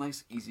 It's a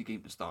nice, easy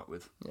game to start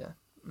with. Yeah,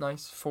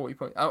 nice 40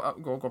 points.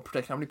 Go on,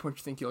 predict. How many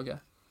points do you think you'll get?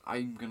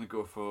 I'm going to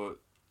go for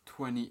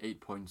 28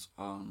 points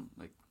on,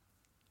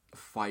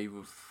 5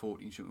 of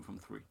 14 shooting from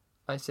 3.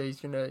 I say he's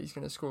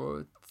gonna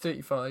score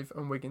 35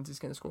 and Wiggins is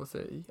gonna score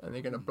 30 and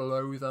they're gonna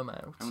blow them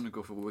out. I'm going to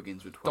go for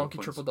Wiggins with 12 Donkey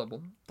points. triple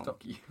double.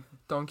 Donkey.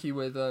 Donkey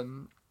with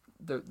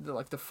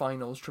the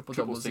finals triple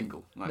Triple doubles.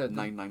 single. No,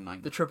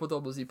 999. The triple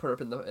doubles he put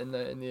up in the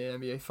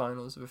NBA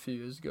finals of a few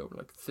years ago,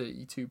 like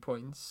 32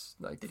 points,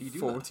 like Did he do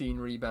 14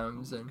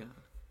 rebounds, Oh my and God.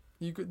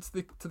 you could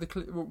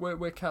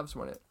where Cavs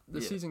won it. The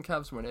Yeah. season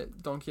Cavs won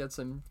it. Donkey had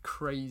some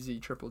crazy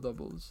triple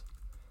doubles.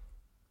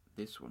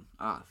 This one.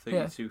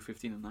 32,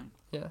 15 and 9.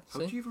 Yeah, How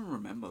do you even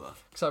remember that?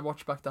 because I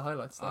watched back the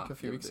highlights a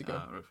few the weeks other ago.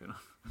 day. Right, fair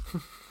enough.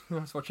 I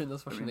was watching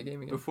the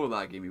game again. Before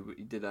that game,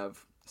 he did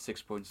have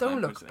 6 points. Don't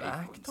 9 look points, and 8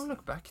 back. points. Don't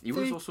look back. He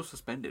was also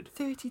suspended.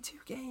 32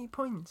 game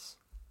points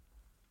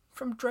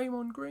from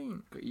Draymond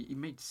Green. He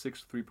made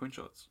 6 3-point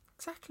shots.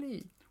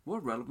 Exactly.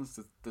 What relevance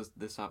does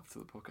this have to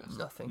the podcast?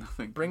 Nothing.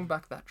 Nothing. Bring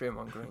back that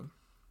Draymond Green.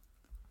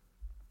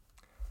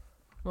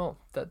 Well,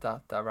 that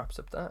wraps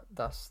up that.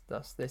 That's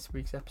this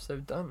week's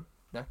episode done.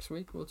 Next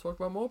week we'll talk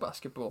about more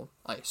basketball.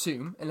 I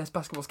assume, unless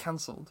basketball's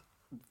cancelled.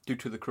 Due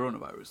to the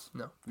coronavirus.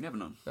 No. We never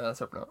know. Let's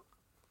hope not.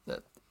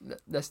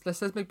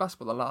 Let's make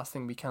basketball the last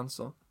thing we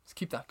cancel. Let's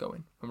keep that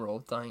going when we're all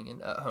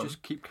dying at home.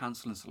 Just keep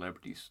cancelling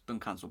celebrities.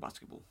 Don't cancel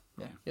basketball.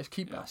 yeah. Just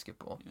keep Yeah.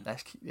 basketball. Yeah.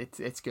 Let's keep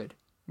it's good.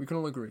 We can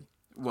all agree.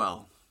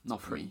 Well, not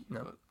for me.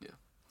 No. But yeah.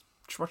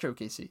 Just watch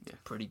OKC. Yeah.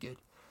 Pretty good.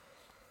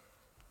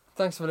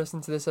 Thanks for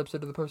listening to this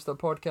episode of the Post Up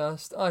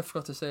Podcast. I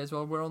forgot to say as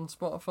well, we're on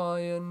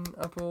Spotify and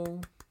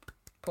Apple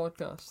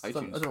Podcasts. I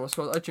don't know what's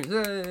called.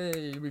 iTunes.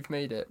 Hey, we've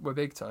made it. We're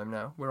big time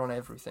now. We're on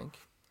everything.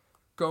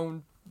 Go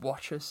and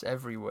watch us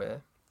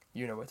everywhere.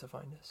 You know where to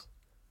find us.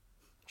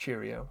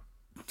 Cheerio.